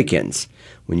of cytokines.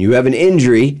 When you have an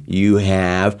injury, you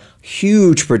have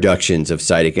huge productions of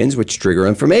cytokines, which trigger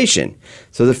inflammation.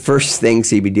 So the first thing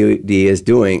CBD is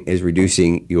doing is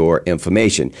reducing your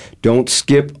inflammation. Don't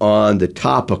skip on the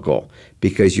topical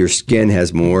because your skin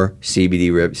has more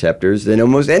CBD receptors than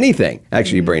almost anything.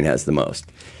 Actually, your brain has the most.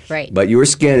 Right. But your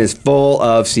skin is full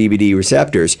of CBD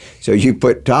receptors. So you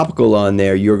put topical on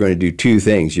there, you're going to do two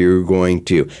things. You're going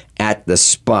to, at the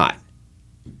spot,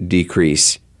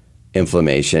 decrease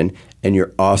inflammation, and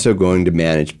you're also going to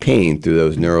manage pain through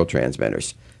those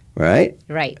neurotransmitters. Right?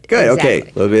 Right. Good. Exactly. Okay.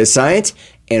 A little bit of science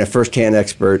and a first-hand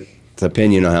expert's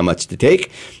opinion on how much to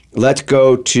take. Let's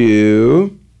go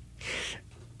to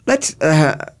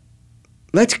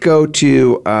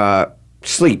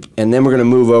sleep, and then we're going to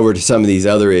move over to some of these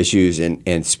other issues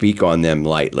and speak on them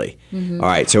lightly. Mm-hmm. All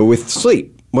right, so with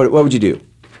sleep, what would you do?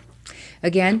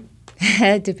 Again,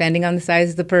 depending on the size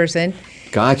of the person.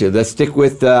 Gotcha. Let's stick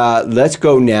with, let's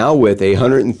go now with a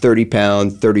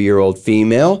 130-pound, 30-year-old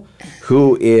female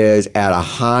who is at a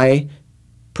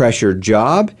high-pressure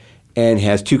job and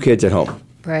has 2 kids at home.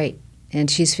 Right, and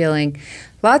she's feeling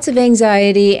lots of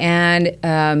anxiety,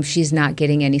 and she's not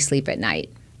getting any sleep at night.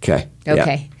 Okay.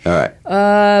 Okay. Yeah. All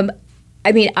right.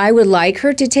 I mean, I would like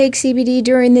her to take CBD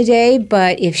during the day,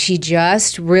 but if she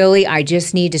just really, I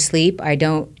just need to sleep,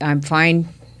 I'm fine.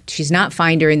 She's not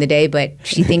fine during the day, but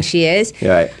she thinks she is.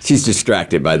 Right. She's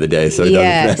distracted by the day, so it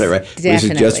yes, doesn't matter, right? Definitely. This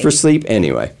is just for sleep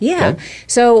anyway. Yeah. Okay?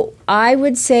 So I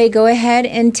would say go ahead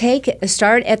and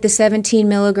start at the 17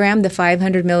 milligram, the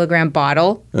 500 milligram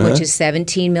bottle, which is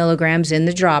 17 milligrams in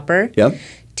the dropper. Yep.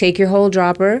 Take your whole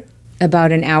dropper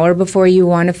about an hour before you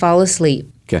want to fall asleep.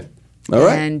 Okay. All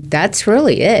right. And that's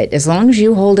really it. As long as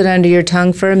you hold it under your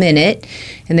tongue for a minute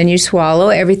and then you swallow,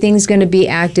 everything's going to be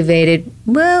activated,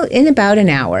 well, in about an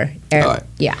hour. All right.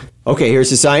 Yeah. Okay, here's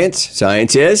the science.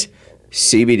 Science is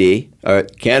CBD,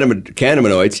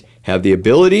 cannabinoids, have the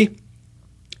ability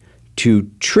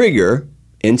to trigger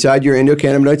inside your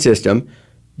endocannabinoid system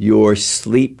your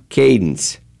sleep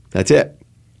cadence. That's it.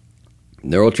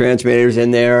 Neurotransmitters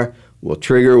in there will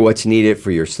trigger what's needed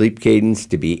for your sleep cadence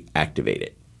to be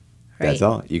activated. Right. That's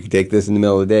all. You can take this in the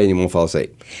middle of the day and you won't fall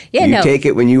asleep. Yeah, you take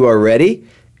it when you are ready,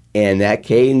 and that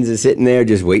cadence is sitting there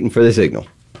just waiting for the signal.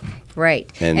 Right.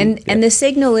 And the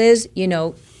signal is,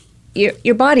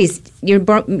 your body's,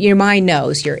 your mind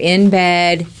knows you're in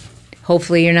bed.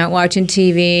 Hopefully you're not watching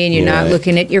TV and you're not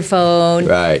looking at your phone.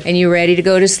 Right. And you're ready to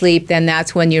go to sleep. Then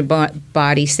that's when your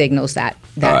body signals that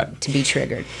right. to be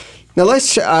triggered. Now let's.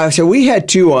 So we had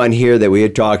 2 on here that we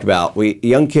had talked about.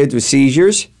 Young kids with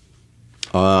seizures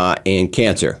and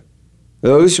cancer.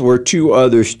 Those were 2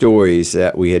 other stories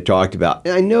that we had talked about.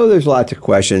 And I know there's lots of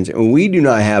questions, and we do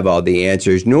not have all the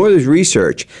answers, nor there's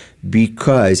research,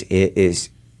 because it is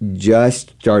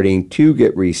just starting to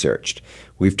get researched.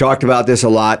 We've talked about this a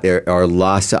lot. There are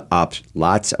lots of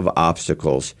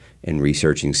obstacles in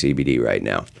researching CBD right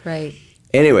now. Right.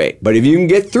 Anyway, but if you can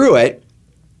get through it,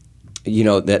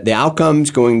 that the outcome's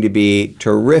going to be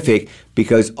terrific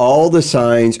because all the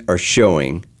signs are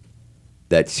showing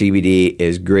that CBD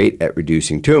is great at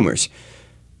reducing tumors.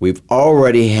 We've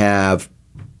already have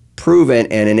proven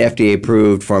and an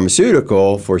FDA-approved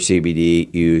pharmaceutical for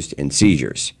CBD used in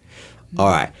seizures. All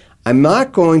right. I'm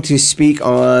not going to speak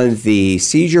on the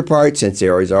seizure part since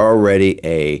there is already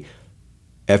a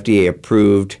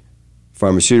FDA-approved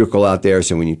pharmaceutical out there.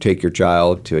 So when you take your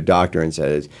child to a doctor and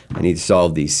says, I need to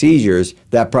solve these seizures,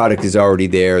 that product is already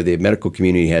there. The medical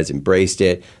community has embraced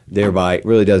it. Thereby, it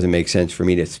really doesn't make sense for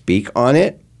me to speak on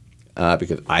it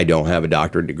because I don't have a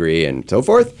doctorate degree and so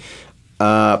forth.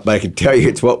 But I can tell you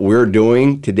it's what we're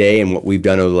doing today and what we've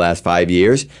done over the last 5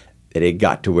 years that it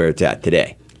got to where it's at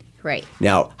today. Right.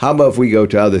 Now, how about if we go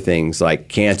to other things like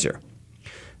cancer?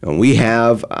 And we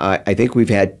have, I think we've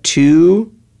had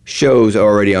 2 shows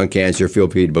already on cancer. Feel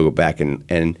free to go back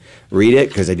and read it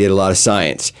because I did a lot of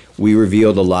science. We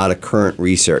revealed a lot of current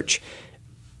research.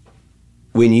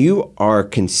 When you are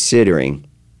considering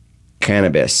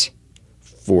cannabis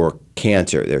for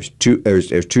cancer. There's two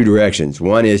directions.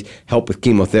 One is help with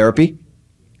chemotherapy,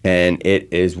 and it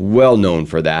is well known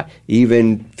for that.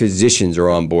 Even physicians are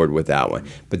on board with that one.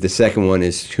 But the second one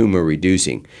is tumor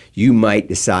reducing. You might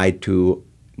decide to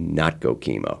not go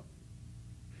chemo.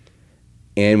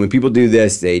 And when people do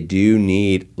this, they do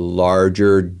need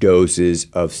larger doses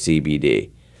of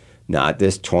CBD. Not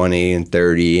this 20 and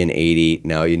 30 and 80.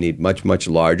 No, you need much, much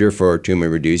larger for tumor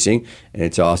reducing. And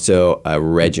it's also a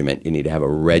regimen. You need to have a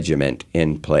regimen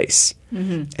in place.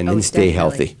 And then stay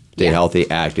healthy. Stay healthy,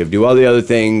 active. Do all the other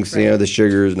things, Right. the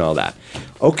sugars and all that.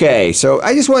 Okay, so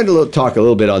I just wanted to talk a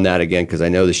little bit on that again because I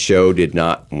know the show did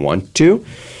not want to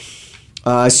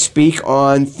speak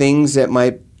on things that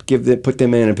might put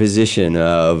them in a position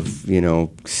of,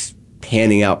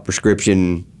 handing out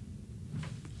prescription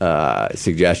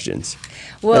suggestions.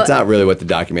 Well, that's not really what the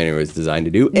documentary was designed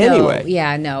to do anyway.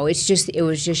 It was just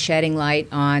shedding light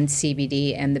on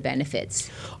CBD and the benefits.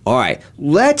 All right,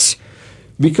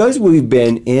 because we've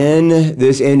been in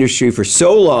this industry for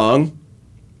so long,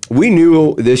 we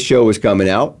knew this show was coming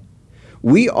out.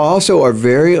 We also are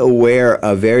very aware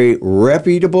of very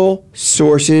reputable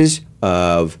sources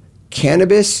of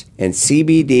cannabis and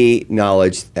CBD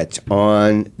knowledge that's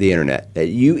on the internet that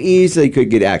you easily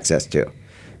could get access to.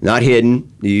 Not hidden,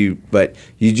 but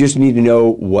you just need to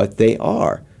know what they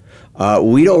are.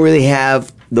 We don't really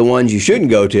have the ones you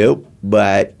shouldn't go to,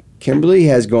 but Kimberly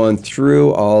has gone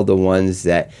through all the ones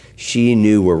that she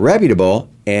knew were reputable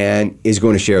and is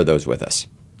going to share those with us.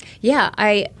 Yeah,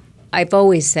 I've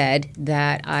always said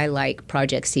that I like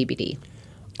Project CBD.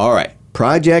 All right.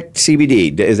 Project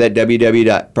CBD. Is that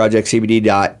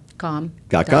www.projectcbd.com?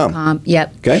 .com.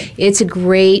 Yep. Okay. It's a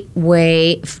great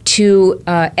way to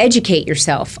educate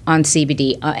yourself on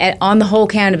CBD, on the whole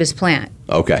cannabis plant.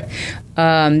 Okay.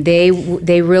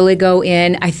 They really go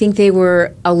in. I think they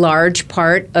were a large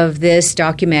part of this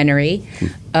documentary.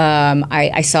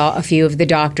 I saw a few of the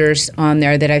doctors on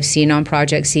there that I've seen on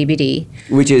Project CBD.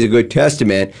 Which is a good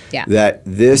testament that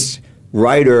this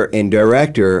writer and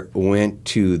director went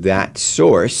to that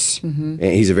source, and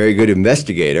he's a very good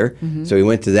investigator, so he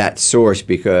went to that source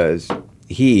because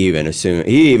he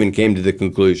even came to the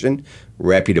conclusion,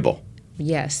 reputable.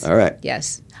 Yes. All right.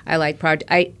 Yes. I like Project.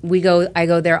 I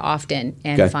go there often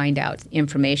and find out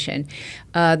information.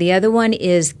 The other one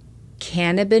is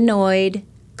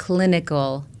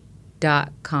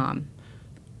cannabinoidclinical.com.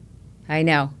 I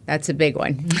know, that's a big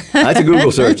one. That's a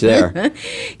Google search there.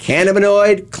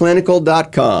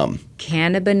 Cannabinoidclinical.com.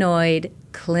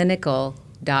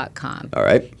 Cannabinoidclinical.com. All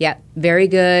right. Yeah, very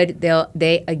good. They're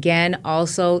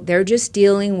just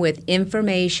dealing with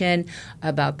information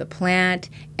about the plant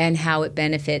and how it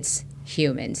benefits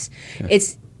humans. Okay.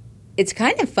 It's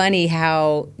kind of funny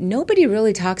how nobody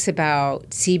really talks about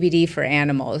CBD for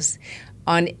animals.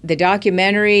 On the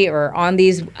documentary or on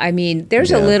these,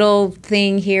 there's a little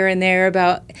thing here and there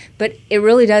but it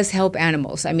really does help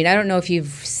animals. I don't know if you've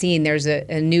seen, there's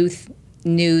a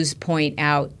news point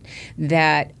out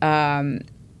that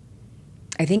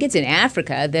I think it's in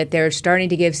Africa that they're starting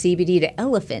to give CBD to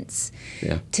elephants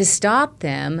to stop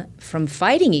them from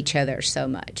fighting each other so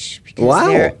much because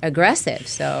they're aggressive.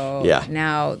 So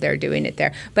now they're doing it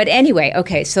there. But anyway,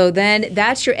 okay, so then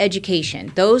that's your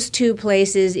education. Those two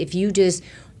places, if you just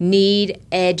need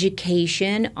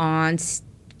education on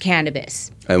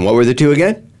cannabis. And what were the two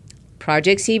again?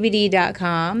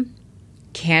 ProjectCBD.com,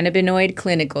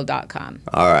 cannabinoidclinical.com.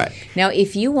 All right. Now,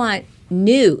 if you want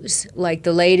news, like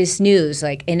the latest news,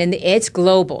 it's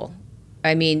global.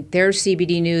 There's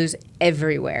CBD news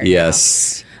everywhere.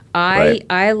 Yes.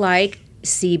 I like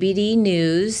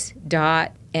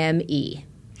cbdnews.me.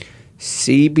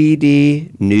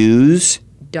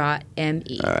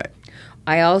 cbdnews.me. All right.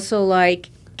 I also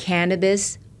like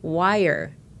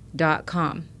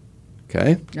cannabiswire.com.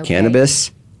 Okay.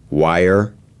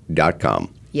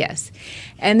 Cannabiswire.com. Yes.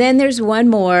 And then there's one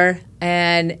more,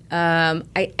 and I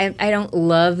don't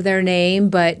love their name,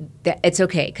 but it's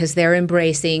okay because they're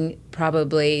embracing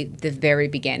probably the very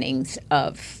beginnings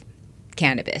of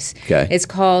cannabis. Okay. It's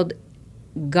called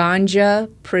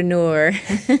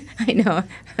Ganjapreneur. I know,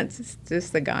 it's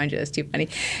just the ganja is too funny.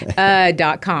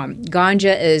 .com.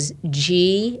 Ganja is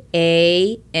GANJAPRENEUR.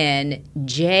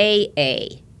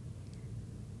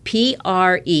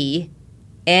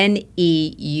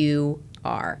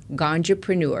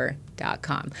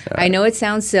 Ganjapreneur.com. I know it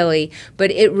sounds silly,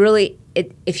 but it really,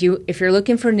 if you're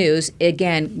looking for news,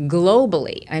 again,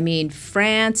 globally,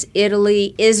 France,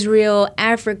 Italy, Israel,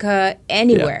 Africa,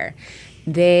 anywhere,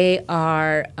 they're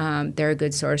a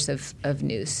good source of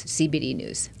news, CBD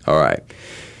news. All right.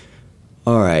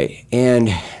 And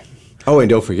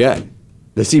don't forget,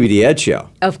 The CBD Ed Show.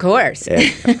 Of course.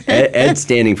 Ed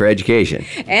standing for education.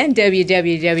 And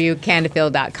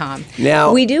www.cannafil.com.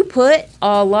 Now, we do put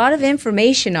a lot of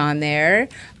information on there.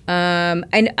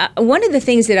 And one of the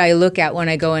things that I look at when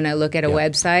I go and I look at a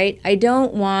website, I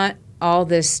don't want all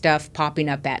this stuff popping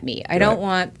up at me. I don't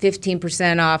want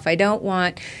 15% off. I don't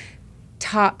want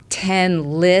top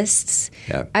 10 lists.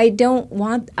 Yeah. I don't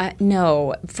want,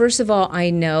 no. First of all, I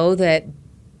know that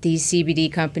these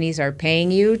CBD companies are paying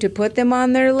you to put them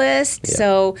on their list. Yeah.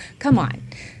 So come on.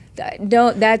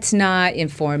 That's not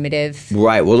informative.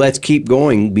 Right. Well, let's keep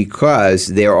going because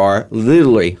there are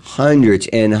literally hundreds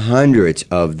and hundreds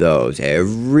of those.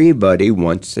 Everybody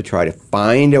wants to try to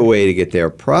find a way to get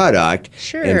their product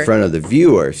in front of the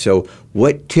viewer. So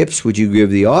what tips would you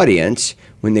give the audience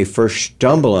when they first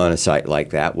stumble on a site like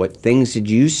that? What things did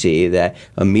you see that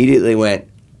immediately went,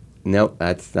 nope,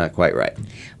 that's not quite right?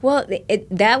 Well,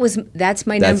 that's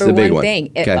my number one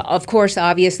thing. Okay. Of course,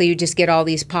 obviously, you just get all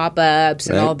these pop-ups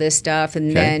and all this stuff,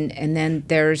 and then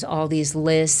there's all these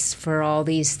lists for all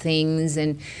these things,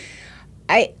 and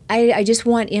I just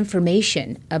want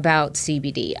information about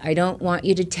CBD. I don't want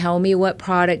you to tell me what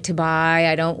product to buy.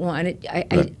 I don't want it.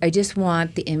 I just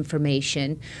want the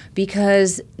information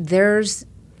because there's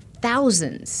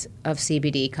thousands of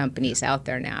CBD companies out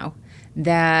there now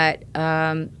that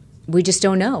we just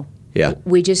don't know. Yeah.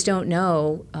 We just don't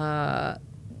know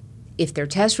if their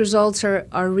test results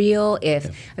are real. I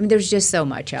mean, there's just so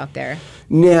much out there.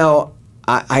 Now,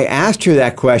 I asked her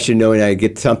that question knowing I'd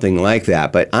get something like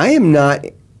that, but I am not.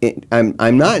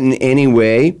 I'm not in any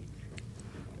way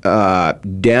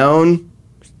down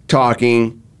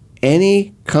talking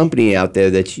any company out there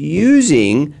that's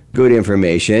using good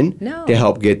information to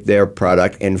help get their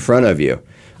product in front of you.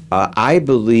 I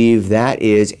believe that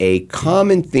is a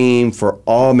common theme for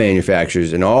all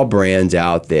manufacturers and all brands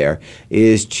out there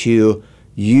is to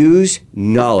use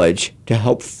knowledge to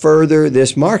help further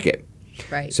this market.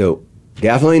 Right. So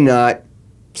definitely not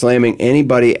slamming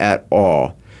anybody at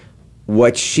all.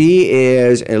 What she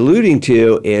is alluding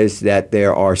to is that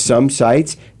there are some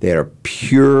sites that are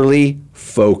purely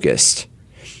focused.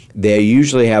 They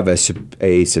usually have a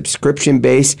subscription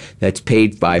base that's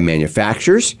paid by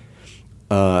manufacturers.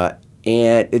 And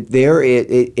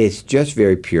it's just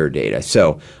very pure data.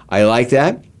 So I like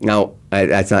that. Now,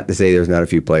 that's not to say there's not a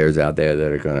few players out there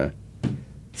that are going to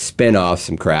spin off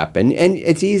some crap. And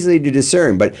it's easy to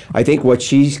discern. But I think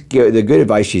the good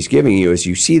advice she's giving you is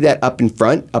you see that up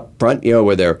front,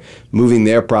 where they're moving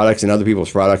their products and other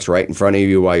people's products right in front of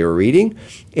you while you're reading,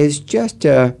 is just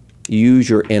to use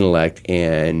your intellect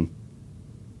and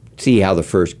see how the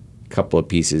first couple of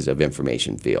pieces of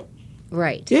information feel.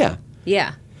 Right. Yeah.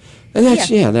 Yeah. And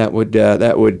that would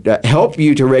help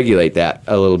you to regulate that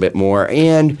a little bit more.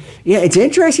 And it's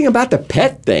interesting about the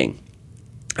pet thing.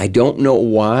 I don't know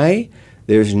why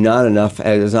there's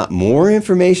not more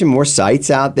information, more sites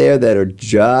out there that are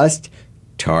just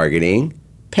targeting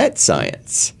pet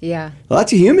science. Yeah.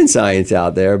 Lots of human science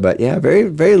out there, but very,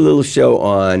 very little show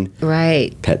on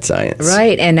pet science.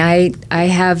 Right. And I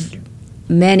have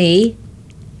many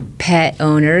pet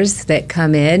owners that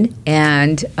come in,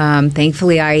 and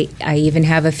thankfully I even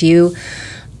have a few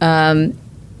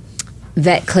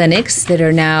vet clinics that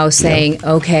are now saying,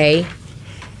 okay,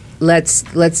 let's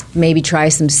maybe try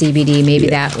some CBD. Maybe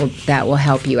that will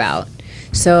help you out.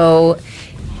 So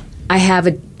I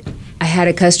had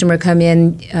a customer come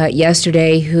in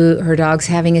yesterday who her dog's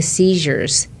having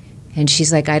seizures, and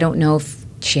she's like, I don't know if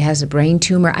she has a brain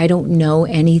tumor. I don't know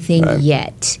anything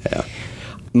yet. Yeah.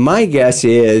 My guess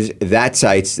is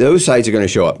those sites are going to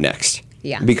show up next.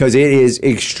 Yeah. Because it is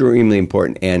extremely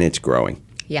important and it's growing.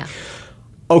 Yeah.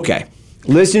 Okay.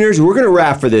 Listeners, we're going to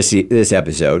wrap for this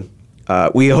episode.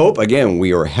 We hope, again,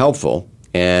 we were helpful,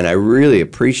 and I really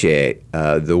appreciate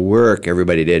the work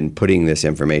everybody did in putting this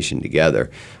information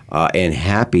together, and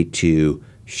happy to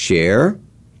share.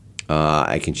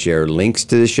 I can share links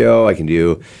to the show. We can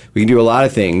do a lot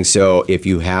of things. So if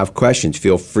you have questions,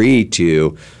 feel free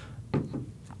to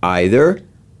either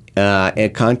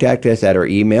contact us at our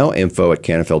email,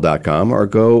 info@cannafil.com, or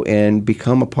go and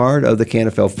become a part of the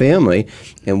Cannafil family,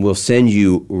 and we'll send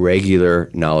you regular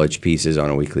knowledge pieces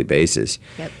on a weekly basis.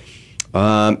 Yep.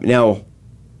 Now,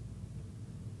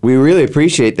 we really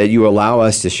appreciate that you allow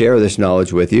us to share this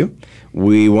knowledge with you.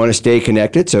 We want to stay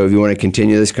connected, so if you want to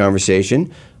continue this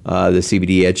conversation, the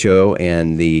CBD Ed Show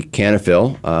and the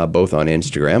Cannafil, both on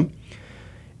Instagram.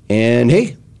 And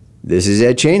hey, this is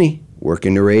Ed Cheney,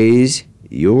 working to raise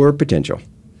your potential.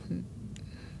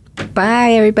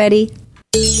 Bye, everybody.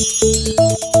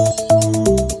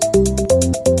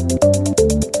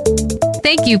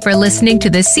 Thank Thank you for listening to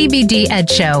the CBD Ed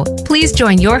Show. Please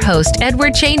join your host,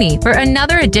 Edward Cheney, for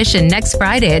another edition next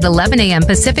Friday at 11 a.m.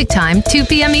 Pacific Time, 2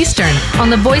 p.m. Eastern on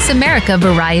the Voice America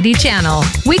Variety Channel.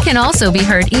 We can also be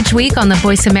heard each week on the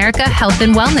Voice America Health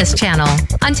and Wellness Channel.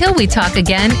 Until we talk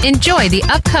again, enjoy the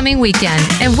upcoming weekend,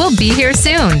 and we'll be here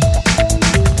soon.